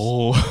thinking first.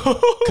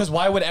 Oh. Because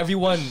why would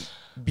everyone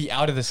be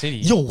out of the city?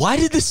 Yo, why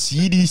did the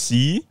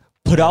CDC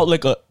put out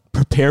like a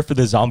prepare for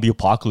the zombie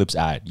apocalypse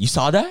ad? You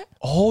saw that?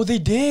 Oh, they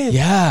did.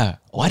 Yeah.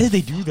 Why did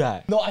they do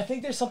that? No, I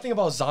think there's something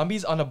about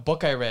zombies on a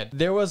book I read.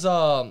 There was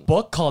a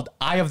book called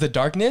Eye of the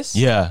Darkness.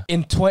 Yeah.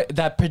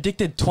 That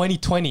predicted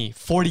 2020,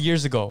 40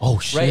 years ago. Oh,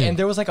 shit. Right? And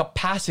there was like a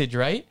passage,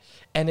 right?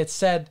 And it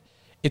said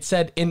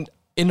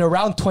in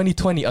around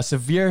 2020, a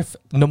severe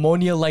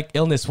pneumonia-like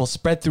illness will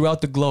spread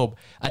throughout the globe,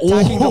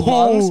 attacking the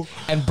lungs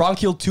and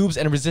bronchial tubes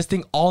and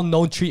resisting all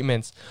known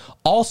treatments.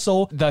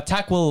 Also, the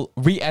attack will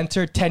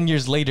re-enter 10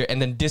 years later and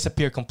then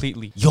disappear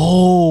completely.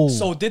 Yo.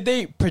 So did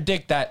they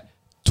predict that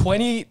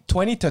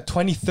 2020 to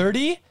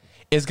 2030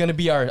 is going to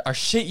be our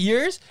shit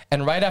years,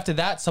 and right after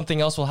that, something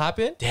else will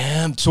happen?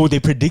 Damn. So they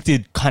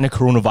predicted kind of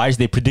coronavirus.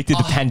 They predicted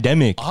the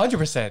pandemic.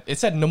 100%. It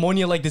said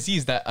pneumonia-like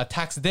disease that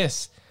attacks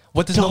this.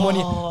 What does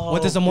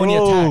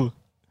pneumonia attack?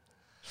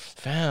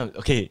 Fam,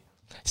 okay.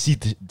 See,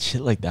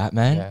 shit like that,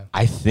 man. Yeah.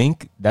 I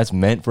think that's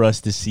meant for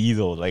us to see,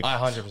 though. Like,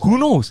 100%. Who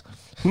knows?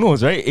 Who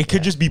knows, right? It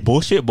could just be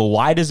bullshit, but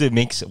why does it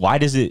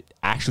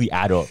actually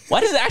add up?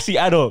 Why does it actually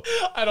add up?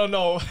 I don't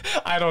know,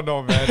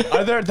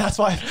 man. That's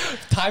why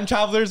time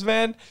travelers,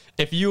 man.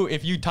 If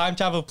you time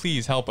travel,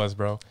 please help us,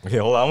 bro. Okay,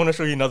 hold on. I want to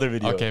show you another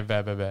video. Okay,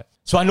 bet.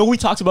 So I know we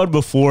talked about it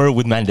before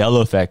with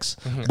Mandela effects,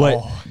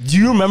 but do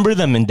you remember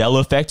the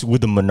Mandela effect with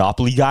the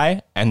Monopoly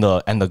guy and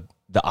the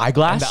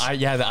eyeglass?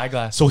 The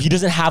eyeglass. So he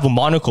doesn't have a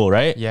monocle,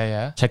 right?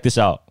 Yeah. Check this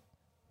out.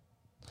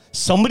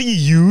 Somebody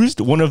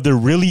used one of the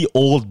really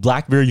old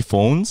BlackBerry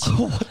phones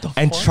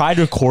and tried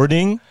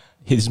recording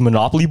his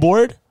Monopoly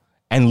board,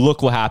 and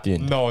look what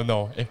happened.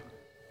 No.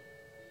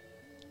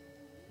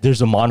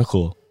 There's a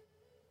monocle.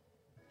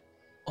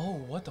 Oh,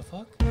 what the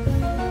fuck?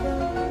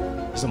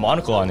 There's a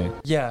monocle on it.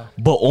 Yeah.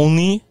 But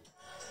only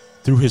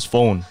through his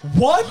phone.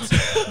 What?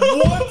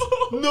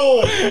 What?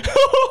 No.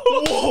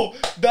 Whoa,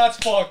 that's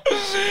fucked.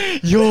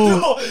 Yo.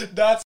 No,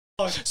 that's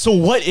fucked. So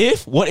what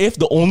if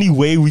the only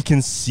way we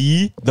can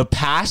see the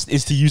past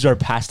is to use our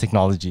past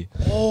technology?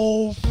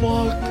 Oh,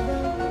 fuck.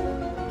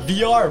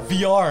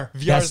 VR.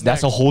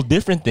 That's a whole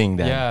different thing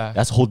then. Yeah.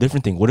 That's a whole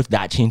different thing. What if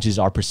that changes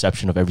our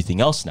perception of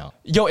everything else now?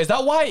 Yo, is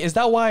that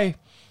why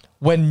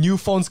when new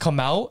phones come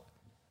out,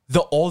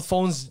 the old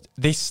phones,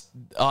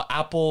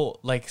 Apple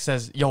like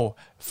says, yo,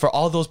 for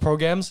all those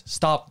programs,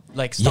 stop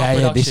production.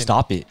 Yeah, they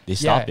stop it. They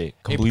stop it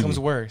completely. It becomes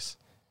worse.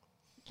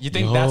 You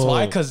think that's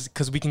why?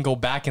 Because we can go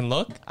back and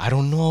look? I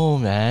don't know,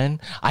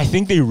 man. I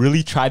think they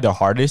really tried their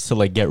hardest to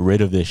like get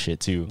rid of this shit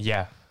too.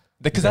 Yeah.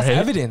 Because that's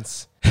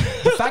evidence.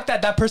 The fact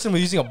that person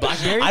was using a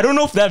BlackBerry. I don't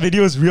know if that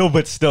video is real,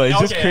 but still, it's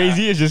just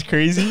crazy. Yeah. It's just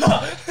crazy.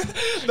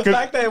 The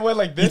fact that it went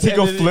like this. You take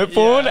a flip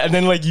phone and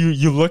then like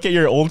you look at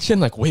your old shit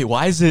and like, wait,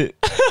 why is it?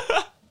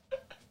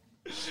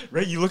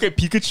 Right? You look at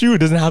Pikachu, it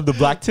doesn't have the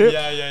black tip.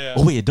 Yeah.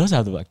 Oh wait, it does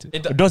have the black tip.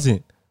 It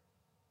doesn't.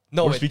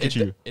 No, Where's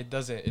Pikachu? It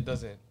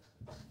doesn't.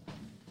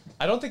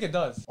 I don't think it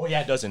does. Oh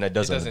yeah, it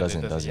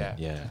doesn't.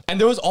 Yeah. And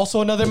there was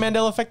also another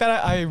Mandela effect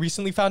that I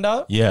recently found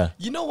out. Yeah.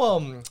 You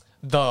know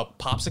the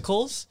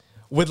popsicles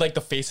with like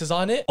the faces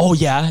on it? Oh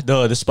yeah,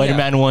 the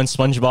Spider-Man one,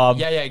 SpongeBob.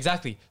 Yeah,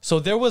 exactly. So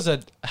there was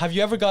have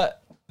you ever got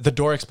the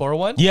Dora Explorer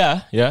one?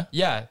 Yeah.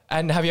 Yeah.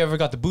 And have you ever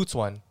got the Boots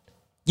one?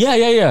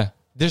 Yeah.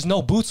 There's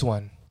no Boots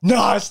one.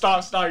 No,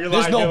 stop. You're There's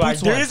lying. no You're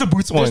Boots lying. one. There is a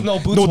Boots one. There's no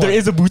Boots No, one. there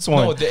is a Boots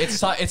one. No,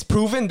 it's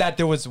proven that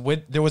there was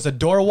a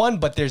Dora one,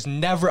 but there's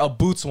never a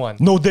Boots one.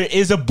 No, there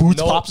is a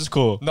Boots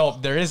popsicle. No,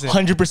 there isn't.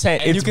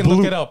 100%. And you can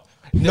look it up.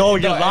 No,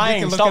 you're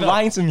lying. Stop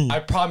lying to me. I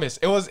promise.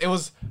 It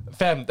was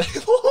fam.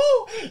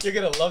 You're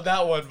gonna love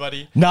that one,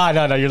 buddy. Nah,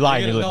 you're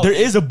lying. There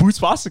is a Boots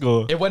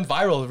popsicle. It went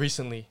viral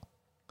recently.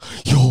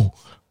 Yo.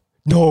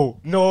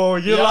 No,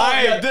 you're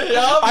lying.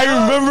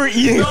 I remember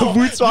eating a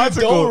Boots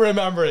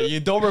popsicle. You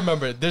don't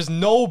remember it. There's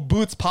no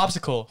Boots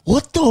popsicle.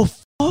 What the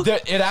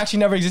It actually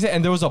never existed,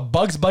 and there was a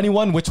Bugs Bunny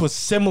one which was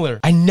similar.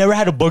 I never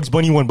had a Bugs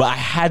Bunny one, but I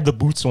had the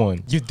Boots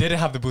one. You didn't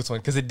have the Boots one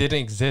because it didn't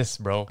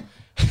exist, bro.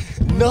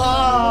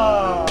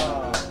 No.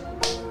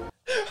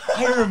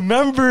 I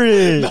remember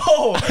it.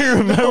 No, I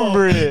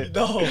remember it.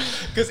 No,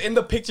 because in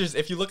the pictures,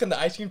 if you look in the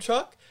ice cream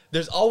truck,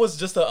 there's always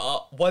just a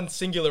one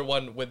singular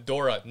one with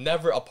Dora,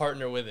 never a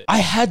partner with it. I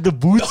had the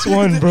Boots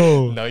one,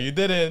 bro. No, you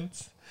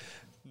didn't.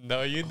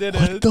 No, you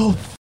didn't. What the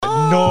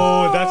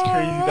No, that's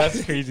crazy.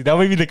 That's crazy. That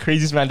might be the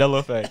craziest Mandela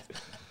effect.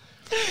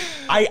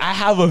 I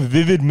have a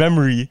vivid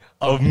memory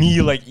of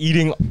me like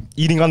eating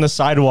on the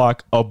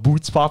sidewalk a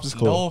Boots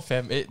popsicle. No,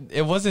 fam.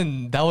 It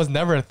wasn't. That was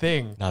never a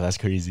thing. Nah, that's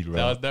crazy, bro.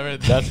 That was never a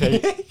That's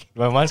thing. crazy.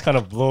 My mind's kind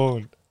of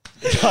blown.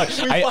 God,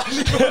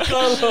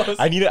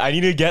 I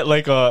need to get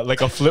like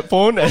a flip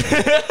phone and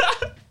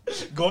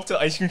go up to the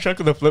ice cream truck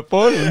with a flip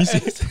phone. Let me see.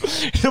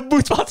 The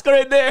Boots popsicle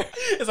right there.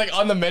 It's like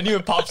on the menu.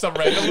 It pops up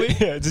randomly.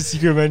 Yeah, it's a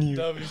secret menu.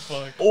 That'd be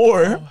fun.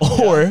 Or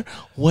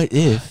what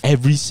if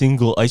every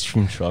single ice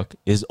cream truck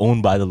is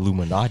owned by the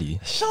Illuminati?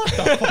 Shut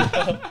the fuck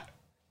up.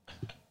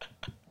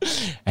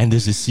 And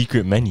there's a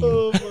secret menu.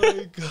 Oh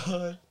my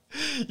god.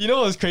 You know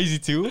what was crazy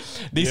too?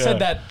 They said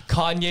that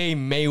Kanye,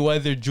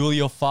 Mayweather,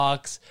 Julia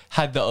Fox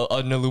had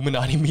an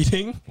Illuminati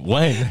meeting.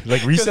 When?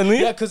 Like recently?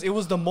 Yeah, because it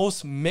was the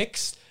most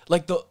mixed,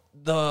 like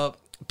the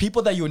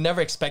people that you would never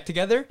expect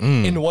together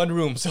in one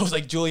room. So it was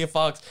like Julia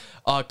Fox,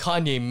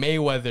 Kanye,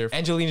 Mayweather,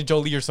 Angelina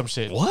Jolie or some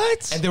shit.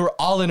 What? And they were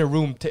all in a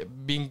room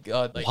being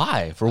like,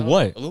 why? For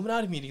what?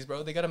 Illuminati meetings,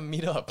 bro. They gotta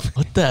meet up.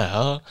 What the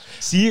hell?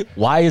 See,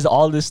 why is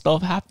all this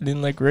stuff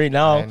happening like right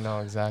now? I know,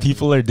 exactly.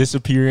 People are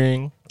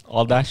disappearing,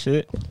 all that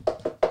shit.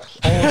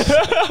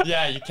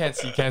 Yeah, you can't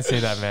say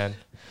that, man.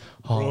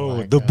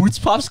 Bro, the Boots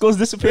popsicles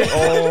disappeared.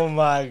 Oh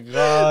my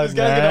god, This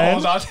guy's gonna man.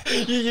 hold on.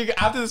 You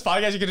after this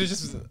podcast, you're gonna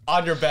just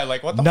on your bed,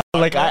 like what the No,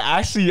 fuck, like bro?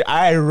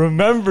 I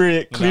remember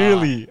it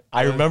clearly. Nah.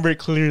 I remember it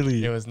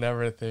clearly. It was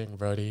never a thing,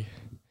 Brody.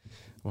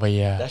 But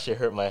yeah. That shit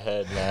hurt my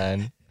head,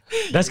 man.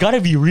 That's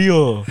gotta be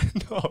real.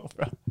 No,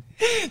 bro.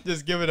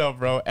 Just give it up,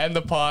 bro. End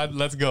the pod.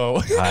 Let's go.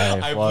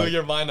 I fuck. blew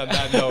your mind on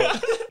that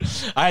note.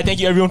 All right, thank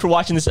you everyone for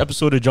watching this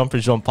episode of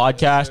Jumpers Jump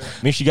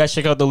Podcast. Make sure you guys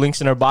check out the links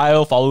in our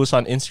bio. Follow us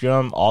on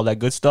Instagram, all that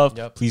good stuff.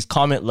 Yep. Please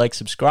comment, like,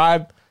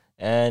 subscribe,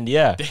 and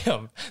yeah.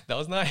 Damn, that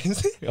was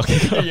nice.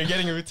 Okay. You're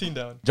getting a routine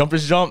down.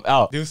 Jumpers Jump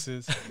out.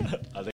 Deuces.